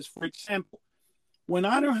prices. For example, when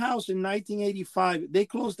Honor House in 1985, they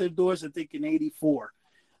closed their doors, I think, in 84.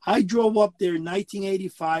 I drove up there in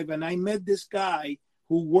 1985 and I met this guy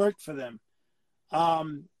who worked for them. I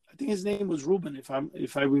think his name was Ruben,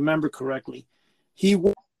 if I remember correctly. He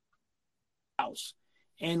worked at the house.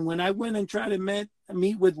 And when I went and tried to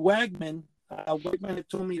meet with Wagman, Wagman had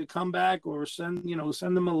told me to come back or send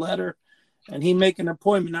him a letter, and he make an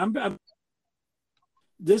appointment.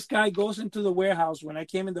 This guy goes into the warehouse. When I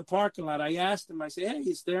came in the parking lot, I asked him, I said, hey,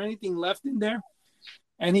 is there anything left in there?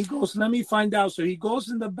 And he goes, let me find out. So he goes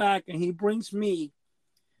in the back and he brings me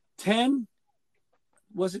 10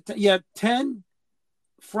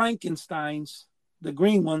 Frankensteins, the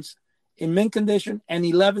green ones, in mint condition, and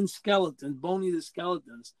 11 skeletons, Boney the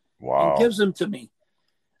skeletons. Wow. And gives them to me.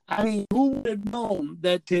 I mean, who would have known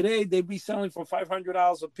that today they'd be selling for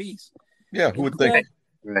 $500 a piece? Yeah, who would think?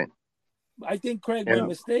 Right. I think, Craig, my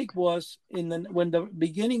mistake was when the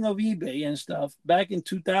beginning of eBay and stuff back in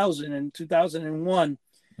 2000 and 2001.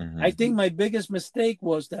 Mm-hmm. I think my biggest mistake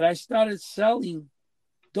was that I started selling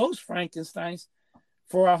those Frankensteins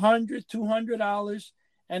for $100, $200,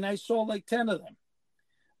 and I sold like 10 of them.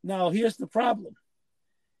 Now, here's the problem.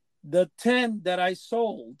 The 10 that I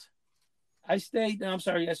sold, I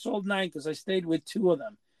sold 9 because I stayed with 2 of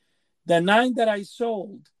them. The 9 that I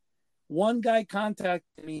sold, one guy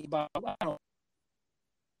contacted me about, I don't know,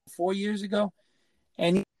 4 years ago.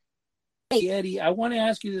 And he said, hey, Eddie, I want to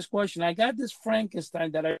ask you this question. I got this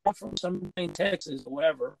Frankenstein that I bought from somebody in Texas or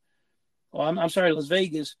whatever. Oh, I'm sorry, Las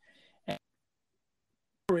Vegas. And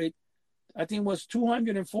I think it was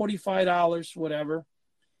 $245, whatever.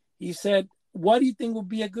 He said, what do you think would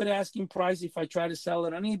be a good asking price if I try to sell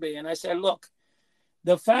it on eBay? And I said, look,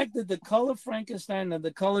 the fact that the color Frankenstein and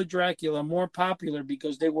the color Dracula are more popular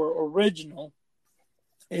because they were original,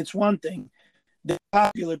 it's one thing. They're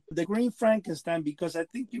popular. The green Frankenstein, because I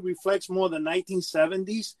think it reflects more the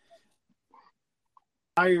 1970s,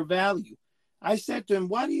 higher value. I said to him,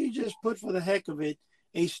 why don't you just put, for the heck of it,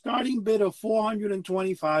 a starting bid of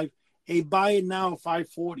 $425, a buy it now of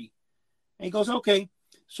 $540? And he goes, okay.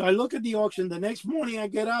 So I look at the auction. The next morning I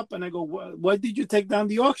get up and I go, what did you take down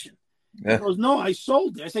the auction? He goes, no, I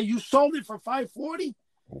sold it. I said, you sold it for $540?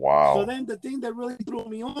 Wow. So then the thing that really threw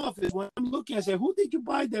me off is when I'm looking, I said, who did you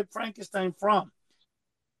buy that Frankenstein from?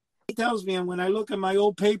 He tells me, and when I look at my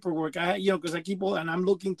old paperwork, because I keep and I'm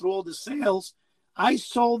looking through all the sales, I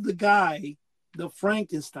sold the guy the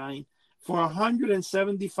Frankenstein for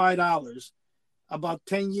 $175 about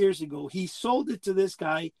 10 years ago. He sold it to this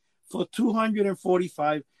guy for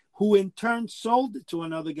 $245, who in turn sold it to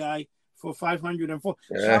another guy for $504.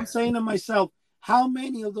 So I'm saying to myself, how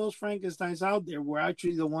many of those Frankensteins out there were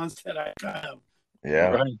actually the ones that I kind of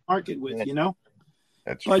market with,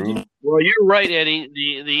 That's but, true. Well, you're right,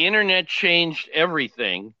 Eddie. The internet changed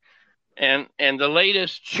everything, and the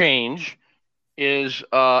latest change is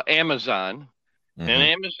Amazon, and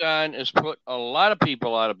Amazon has put a lot of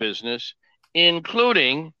people out of business,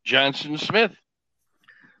 including Johnson Smith,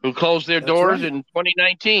 who closed their doors in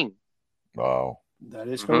 2019. Wow, that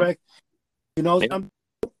is correct.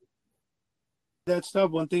 That stuff.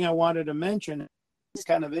 One thing I wanted to mention is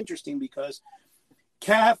kind of interesting because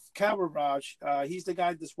Cavaraj, he's the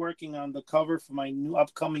guy that's working on the cover for my new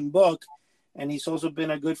upcoming book, and he's also been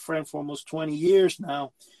a good friend for almost 20 years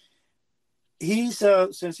now. He's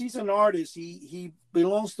since he's an artist, he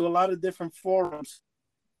belongs to a lot of different forums,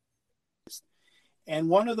 and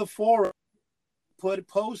one of the forums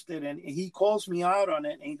posted, and he calls me out on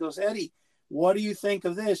it, and he goes, Eddie, what do you think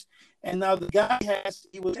of this? And now the guy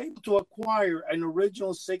he was able to acquire an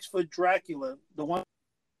original 6-foot Dracula, the one.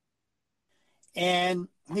 And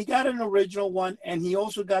he got an original one, and he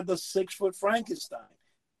also got the 6-foot Frankenstein.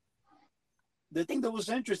 The thing that was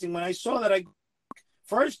interesting when I saw that,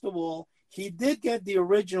 first of all, he did get the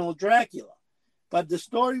original Dracula, but the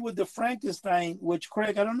story with the Frankenstein, which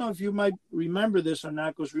Craig, I don't know if you might remember this or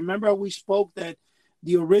not, because remember how we spoke that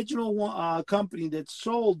the original company that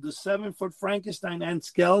sold the 7-foot Frankenstein and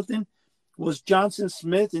skeleton was Johnson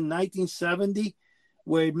Smith in 1970.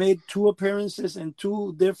 Where it made 2 appearances in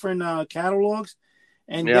 2 different catalogs.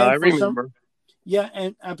 And yeah, I remember.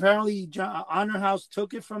 And apparently Honor House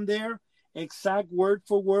took it from there, exact word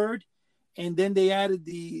for word. And then they added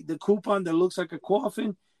the coupon that looks like a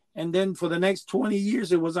coffin. And then for the next 20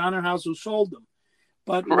 years, it was Honor House who sold them.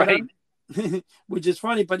 But which is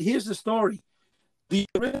funny. But here's the story. The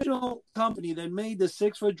original company that made the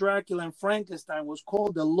 6-foot Dracula and Frankenstein was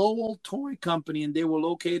called the Lowell Toy Company, and they were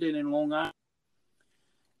located in Long Island.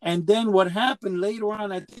 And then what happened later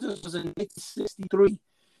on, I think this was in 1963,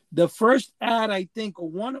 the first ad, I think, or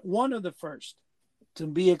one of the first, to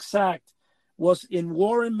be exact, was in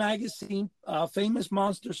Warren Magazine, Famous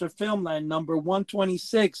Monsters of Filmland, number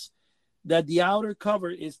 126, that the outer cover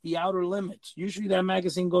is The Outer Limits. Usually that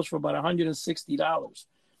magazine goes for about $160.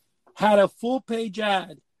 Had a full-page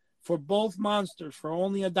ad for both monsters for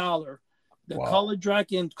only $1, the color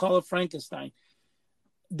Dracula and color Frankenstein.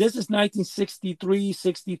 This is 1963,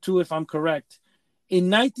 62, if I'm correct. In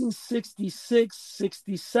 1966,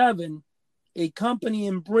 67, a company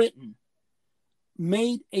in Britain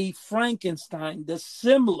made a Frankenstein that's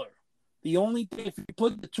similar. The only thing, if you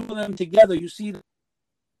put the 2 of them together, you see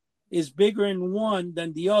is bigger in one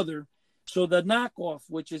than the other. So the knockoff,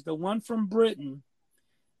 which is the one from Britain,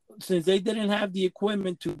 since they didn't have the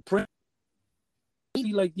equipment to print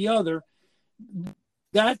like the other,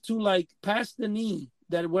 got to like past the knee,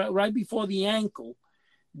 that right before the ankle,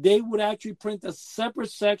 they would actually print a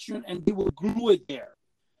separate section and they would glue it there.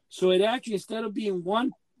 So it actually, instead of being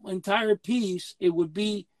one entire piece, it would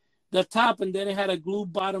be the top, and then it had a glue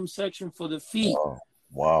bottom section for the feet.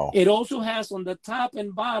 Wow. It also has on the top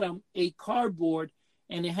and bottom a cardboard,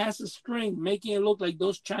 and it has a string, making it look like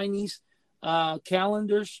those Chinese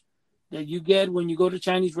calendars that you get when you go to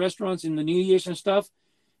Chinese restaurants in the New Year's and stuff.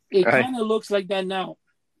 It kind of looks like that now.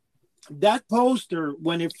 That poster,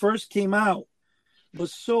 when it first came out,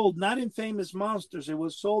 was sold not in Famous Monsters. It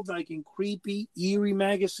was sold like in creepy, eerie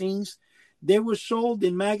magazines. They were sold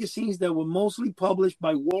in magazines that were mostly published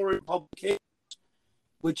by Warren Publications,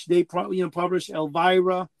 which they probably published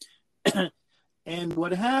Elvira. And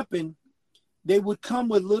what happened, they would come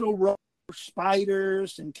with little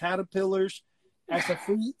spiders and caterpillars as a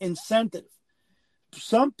free incentive.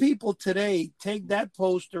 Some people today take that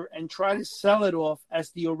poster and try to sell it off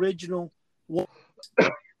as the original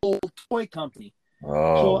old toy company.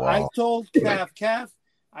 Oh, So wow. I told Calf,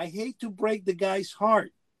 I hate to break the guy's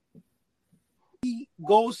heart. He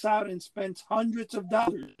goes out and spends hundreds of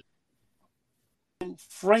dollars to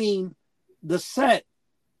frame the set,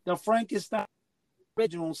 the Frankenstein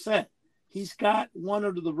original set. He's got one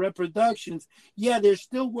of the reproductions. Yeah, they're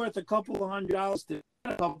still worth a couple of $100 to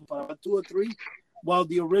about 2 or 3, while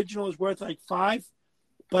the original is worth like $5.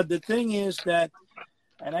 But the thing is that,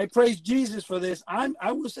 and I praise Jesus for this,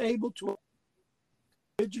 I was able to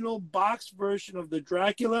original box version of the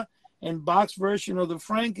Dracula and box version of the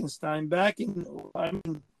Frankenstein back in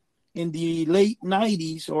the late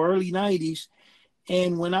 90s or early 90s.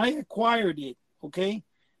 And when I acquired it, okay,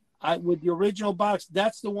 with the original box,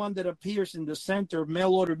 that's the one that appears in the center of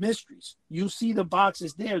Mail Order Mysteries. You see the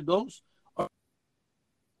boxes there. Those are.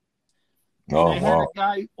 Oh, I had wow. a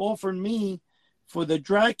guy offer me for the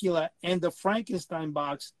Dracula and the Frankenstein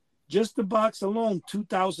box, just the box alone,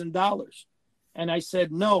 $2,000. And I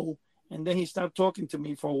said no. And then he stopped talking to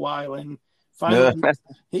me for a while. And finally,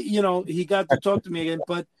 he got to talk to me again.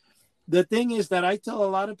 But the thing is that I tell a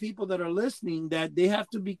lot of people that are listening that they have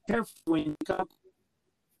to be careful when you come,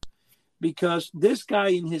 because this guy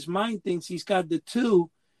in his mind thinks he's got the two.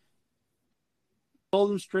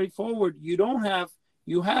 Told him straightforward, you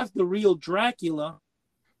have the real Dracula.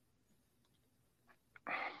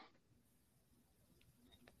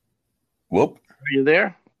 Whoop. Are you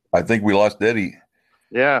there? I think we lost Eddie.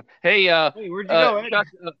 Yeah. Hey, Where'd you go, Eddie? Chuck,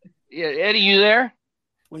 Eddie, you there?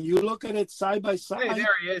 When you look at it side by side. Hey, there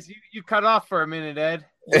he is. You cut off for a minute, Ed.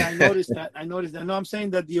 Yeah, I noticed that. No, I'm saying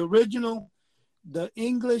that the original, the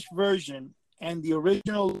English version and the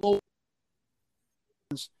original,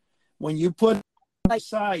 when you put it by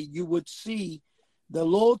side, you would see the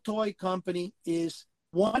Lowell Toy Company is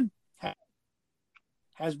one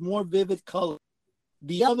has more vivid color.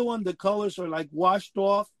 The other one, the colors are like washed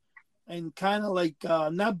off and kind of like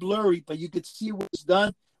not blurry, but you could see what's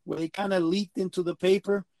done where they kind of leaked into the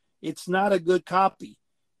paper. It's not a good copy.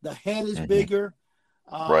 The head is bigger.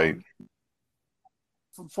 Right.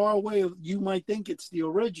 From far away, you might think it's the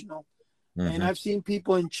original. And I've seen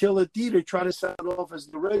people in Chiller Theater try to sell it off as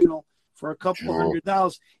the original for a couple of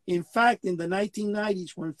 $100. In fact, in the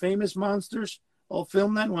 1990s, when Famous Monsters all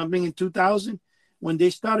filmed that, when I'm in 2000, when they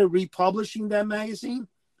started republishing that magazine,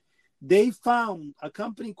 they found a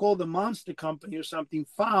company called the Monster Company or something,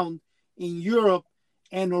 found in Europe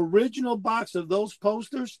an original box of those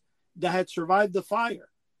posters that had survived the fire.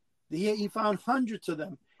 He found hundreds of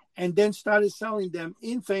them and then started selling them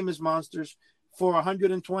in Famous Monsters for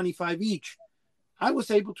 $125 each. I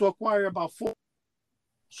was able to acquire about 4.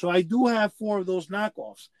 So I do have 4 of those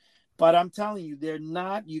knockoffs. But I'm telling you, they're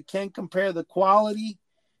not, you can't compare the quality.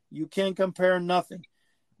 You can't compare nothing.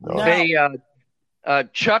 No. Now, Hey,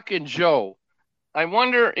 Chuck and Joe, I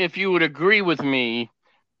wonder if you would agree with me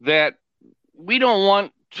that we don't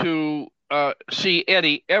want to see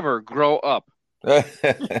Eddie ever grow up.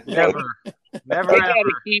 Never ever.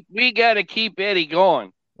 We got to keep Eddie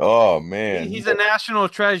going. Oh, man. He's a national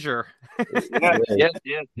treasure. Yes.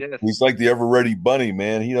 He's like the ever ready bunny,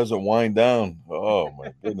 man. He doesn't wind down. Oh,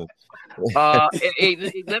 my goodness.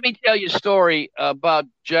 Let me tell you a story about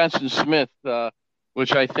Johnson Smith,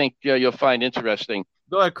 which I think you'll find interesting.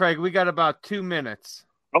 Go ahead, Craig. We got about 2 minutes.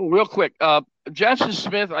 Oh, real quick. Johnson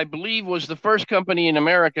Smith, I believe, was the first company in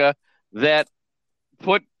America that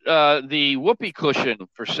put the whoopee cushion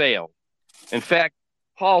for sale. In fact,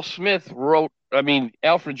 Alfred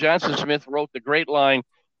Johnson Smith wrote the great line,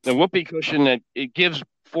 the whoopee cushion, that it gives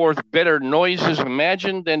forth better noises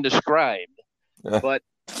imagined than described. But,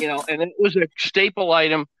 and it was a staple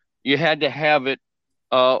item. You had to have it.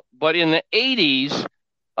 But in the 80s,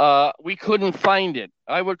 we couldn't find it.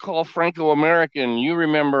 I would call Franco-American. You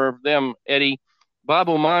remember them, Eddie, Bob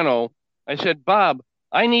Umano. I said, Bob,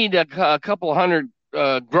 I need a couple hundred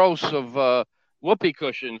gross of whoopee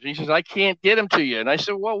cushions. He says, I can't get them to you. And I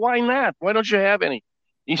said, well, why not? Why don't you have any?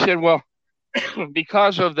 He said, well,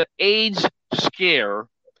 because of the AIDS scare,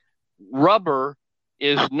 rubber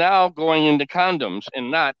is now going into condoms and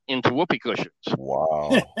not into whoopee cushions.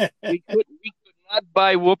 Wow. We could not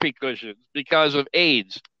buy whoopee cushions because of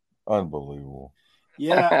AIDS. Unbelievable.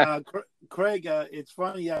 Yeah, Craig, it's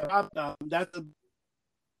funny. That's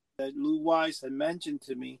that Lou Weiss had mentioned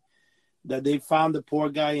to me that they found the poor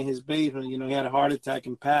guy in his basement. You know, he had a heart attack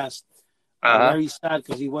and passed. Very sad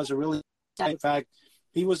because he was a really. In fact,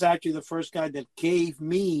 he was actually the first guy that gave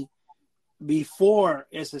me, before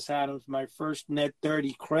SS Adams, my first net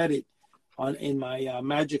 30 credit in my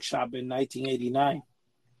magic shop in 1989.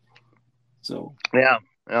 So yeah.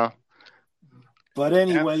 But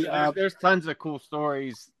anyway, there's tons of cool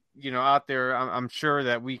stories, out there. I'm sure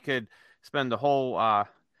that we could spend the whole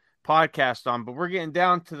podcast on, but we're getting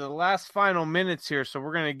down to the last final minutes here, so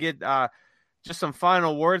we're gonna get just some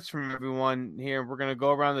final words from everyone here. We're gonna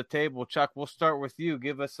go around the table. Chuck, we'll start with you.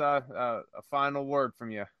 Give us a final word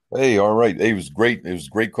from you. Hey, all right. Hey, it was great. It was a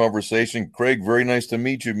great conversation. Craig, very nice to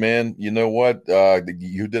meet you, man. You know what?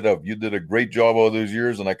 You did a great job all those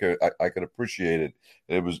years, and I could appreciate it.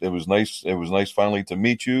 It was nice. It was nice finally to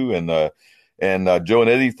meet you. And Joe and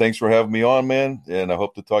Eddie, thanks for having me on, man. And I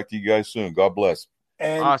hope to talk to you guys soon. God bless.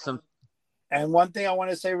 Awesome. And one thing I want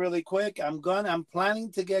to say really quick, I'm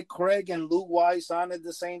planning to get Craig and Lou Weiss on at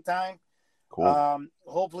the same time. Cool.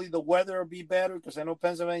 Hopefully the weather will be better because I know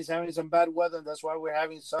Pennsylvania's having some bad weather. And that's why we're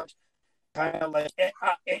having such kind of like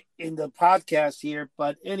in the podcast here.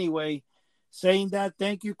 But anyway, saying that,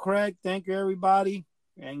 thank you, Craig. Thank you, everybody.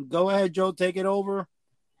 And go ahead, Joe, take it over.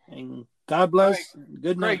 And God bless.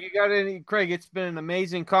 Good night. Craig, it's been an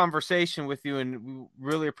amazing conversation with you, and we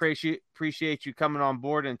really appreciate you coming on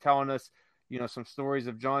board and telling us, some stories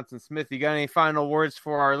of Johnson Smith. You got any final words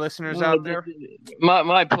for our listeners out there?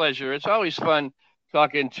 My pleasure. It's always fun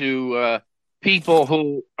talking to people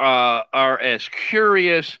who are as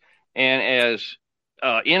curious and as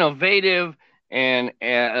innovative and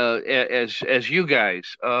as you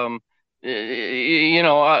guys.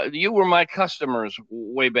 You were my customers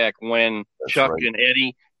way back when. That's Chuck right. And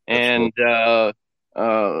Eddie, and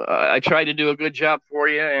I tried to do a good job for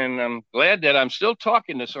you, and I'm glad that I'm still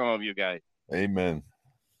talking to some of you guys. Amen.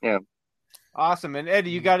 Yeah. Awesome. And Eddie,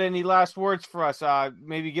 you got any last words for us?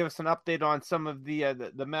 Maybe give us an update on some of the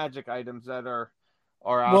magic items that are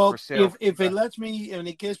out for sale. If it lets me and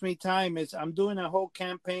it gives me time, I'm doing a whole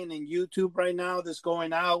campaign in YouTube right now that's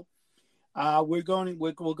going out. We're going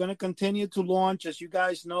to continue to launch. As you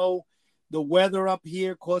guys know, the weather up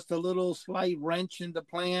here caused a little slight wrench in the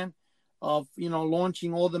plan of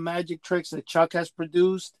launching all the magic tricks that Chuck has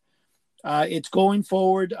produced. It's going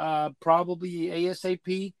forward, probably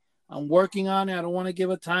ASAP. I'm working on it. I don't want to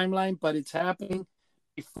give a timeline, but it's happening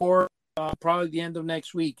before probably the end of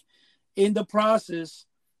next week. In the process,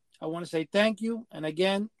 I want to say thank you. And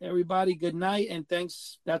again, everybody, good night. And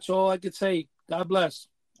thanks. That's all I could say. God bless.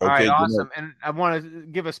 All right, awesome. And I want to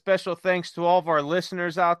give a special thanks to all of our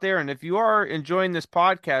listeners out there. And if you are enjoying this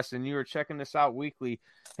podcast and you are checking this out weekly,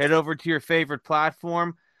 head over to your favorite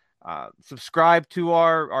platform. Subscribe to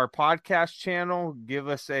our podcast channel. Give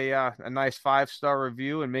us a nice 5-star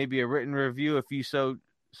review and maybe a written review if you so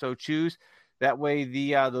choose. That way,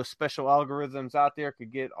 those special algorithms out there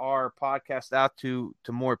could get our podcast out to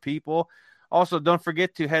more people. Also, don't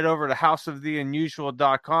forget to head over to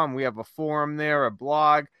houseoftheunusual.com. We have a forum there, a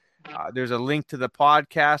blog. There's a link to the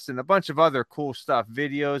podcast and a bunch of other cool stuff,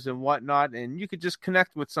 videos and whatnot. And you could just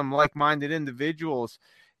connect with some like-minded individuals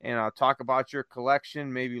and talk about your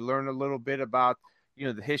collection, maybe learn a little bit about,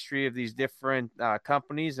 the history of these different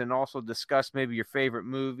companies, and also discuss maybe your favorite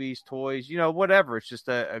movies, toys, whatever. It's just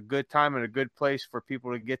a good time and a good place for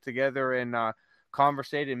people to get together and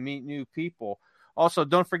conversate and meet new people. Also,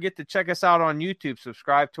 don't forget to check us out on YouTube.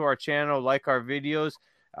 Subscribe to our channel, like our videos.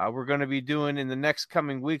 We're going to be doing in the next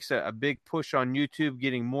coming weeks a big push on YouTube,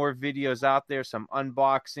 getting more videos out there, some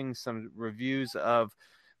unboxings, some reviews of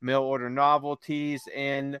mail order novelties,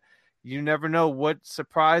 and you never know what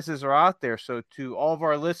surprises are out there. So to all of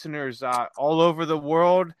our listeners all over the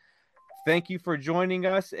world, thank you for joining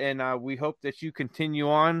us, and we hope that you continue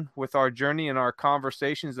on with our journey and our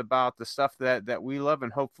conversations about the stuff that we love,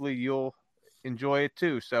 and hopefully you'll enjoy it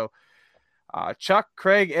too. So Chuck,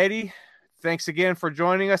 Craig, Eddie, thanks again for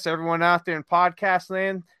joining us. Everyone out there in podcast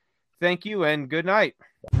land, thank you and good night.